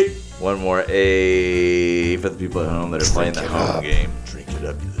hey! Job. One more A for the people at home that are playing the home game. Drink it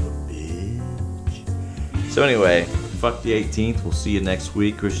up, you little bitch. So anyway, fuck the 18th. We'll see you next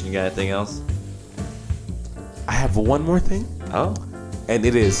week. Christian, you got anything else? I have one more thing. Oh? And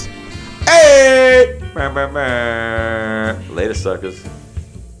it is, hey! Later, suckers.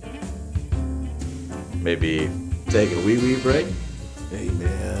 Maybe take a wee break. Hey,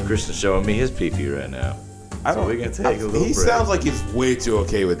 man. Christian's showing me his pee-pee right now. So we're going to take a little break. He sounds like he's way too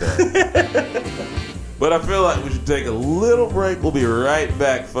okay with that. But I feel like we should take a little break. We'll be right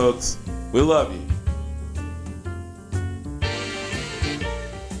back, folks. We love you.